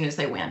as soon as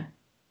they win.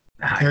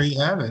 There you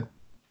have it.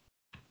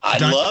 I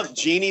love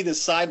Jeannie, the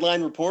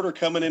sideline reporter,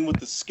 coming in with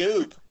the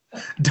scoop.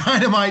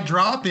 Dynamite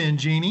drop in,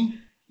 Jeannie.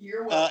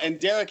 You're welcome. And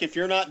Derek, if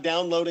you're not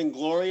downloading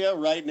Gloria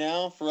right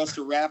now for us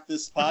to wrap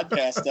this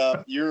podcast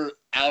up, you're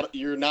out.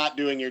 You're not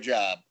doing your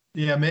job.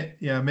 Yeah,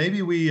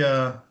 maybe we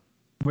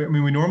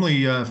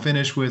normally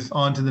finish with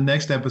on to the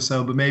next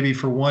episode, but maybe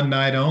for one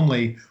night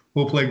only,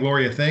 we'll play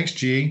Gloria. Thanks,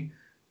 G.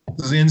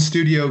 Those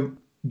in-studio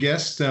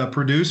guest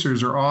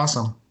producers are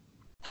awesome.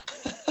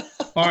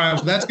 All right,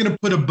 well, that's going to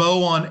put a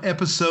bow on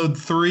episode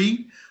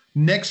 3.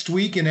 Next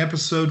week in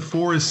episode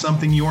 4 is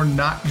something you're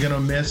not going to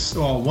miss.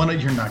 Well,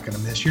 you're not going to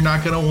miss. You're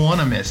not going to want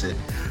to miss it.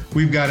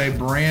 We've got a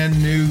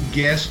brand new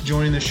guest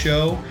joining the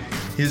show.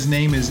 His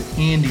name is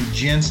Andy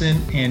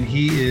Jensen, and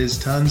he is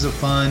tons of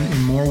fun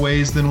in more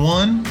ways than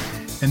one.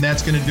 And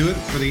that's going to do it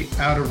for the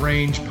Out of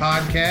Range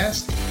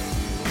podcast.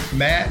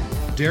 Matt,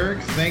 Derek,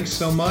 thanks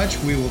so much.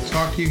 We will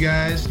talk to you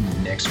guys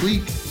next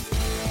week.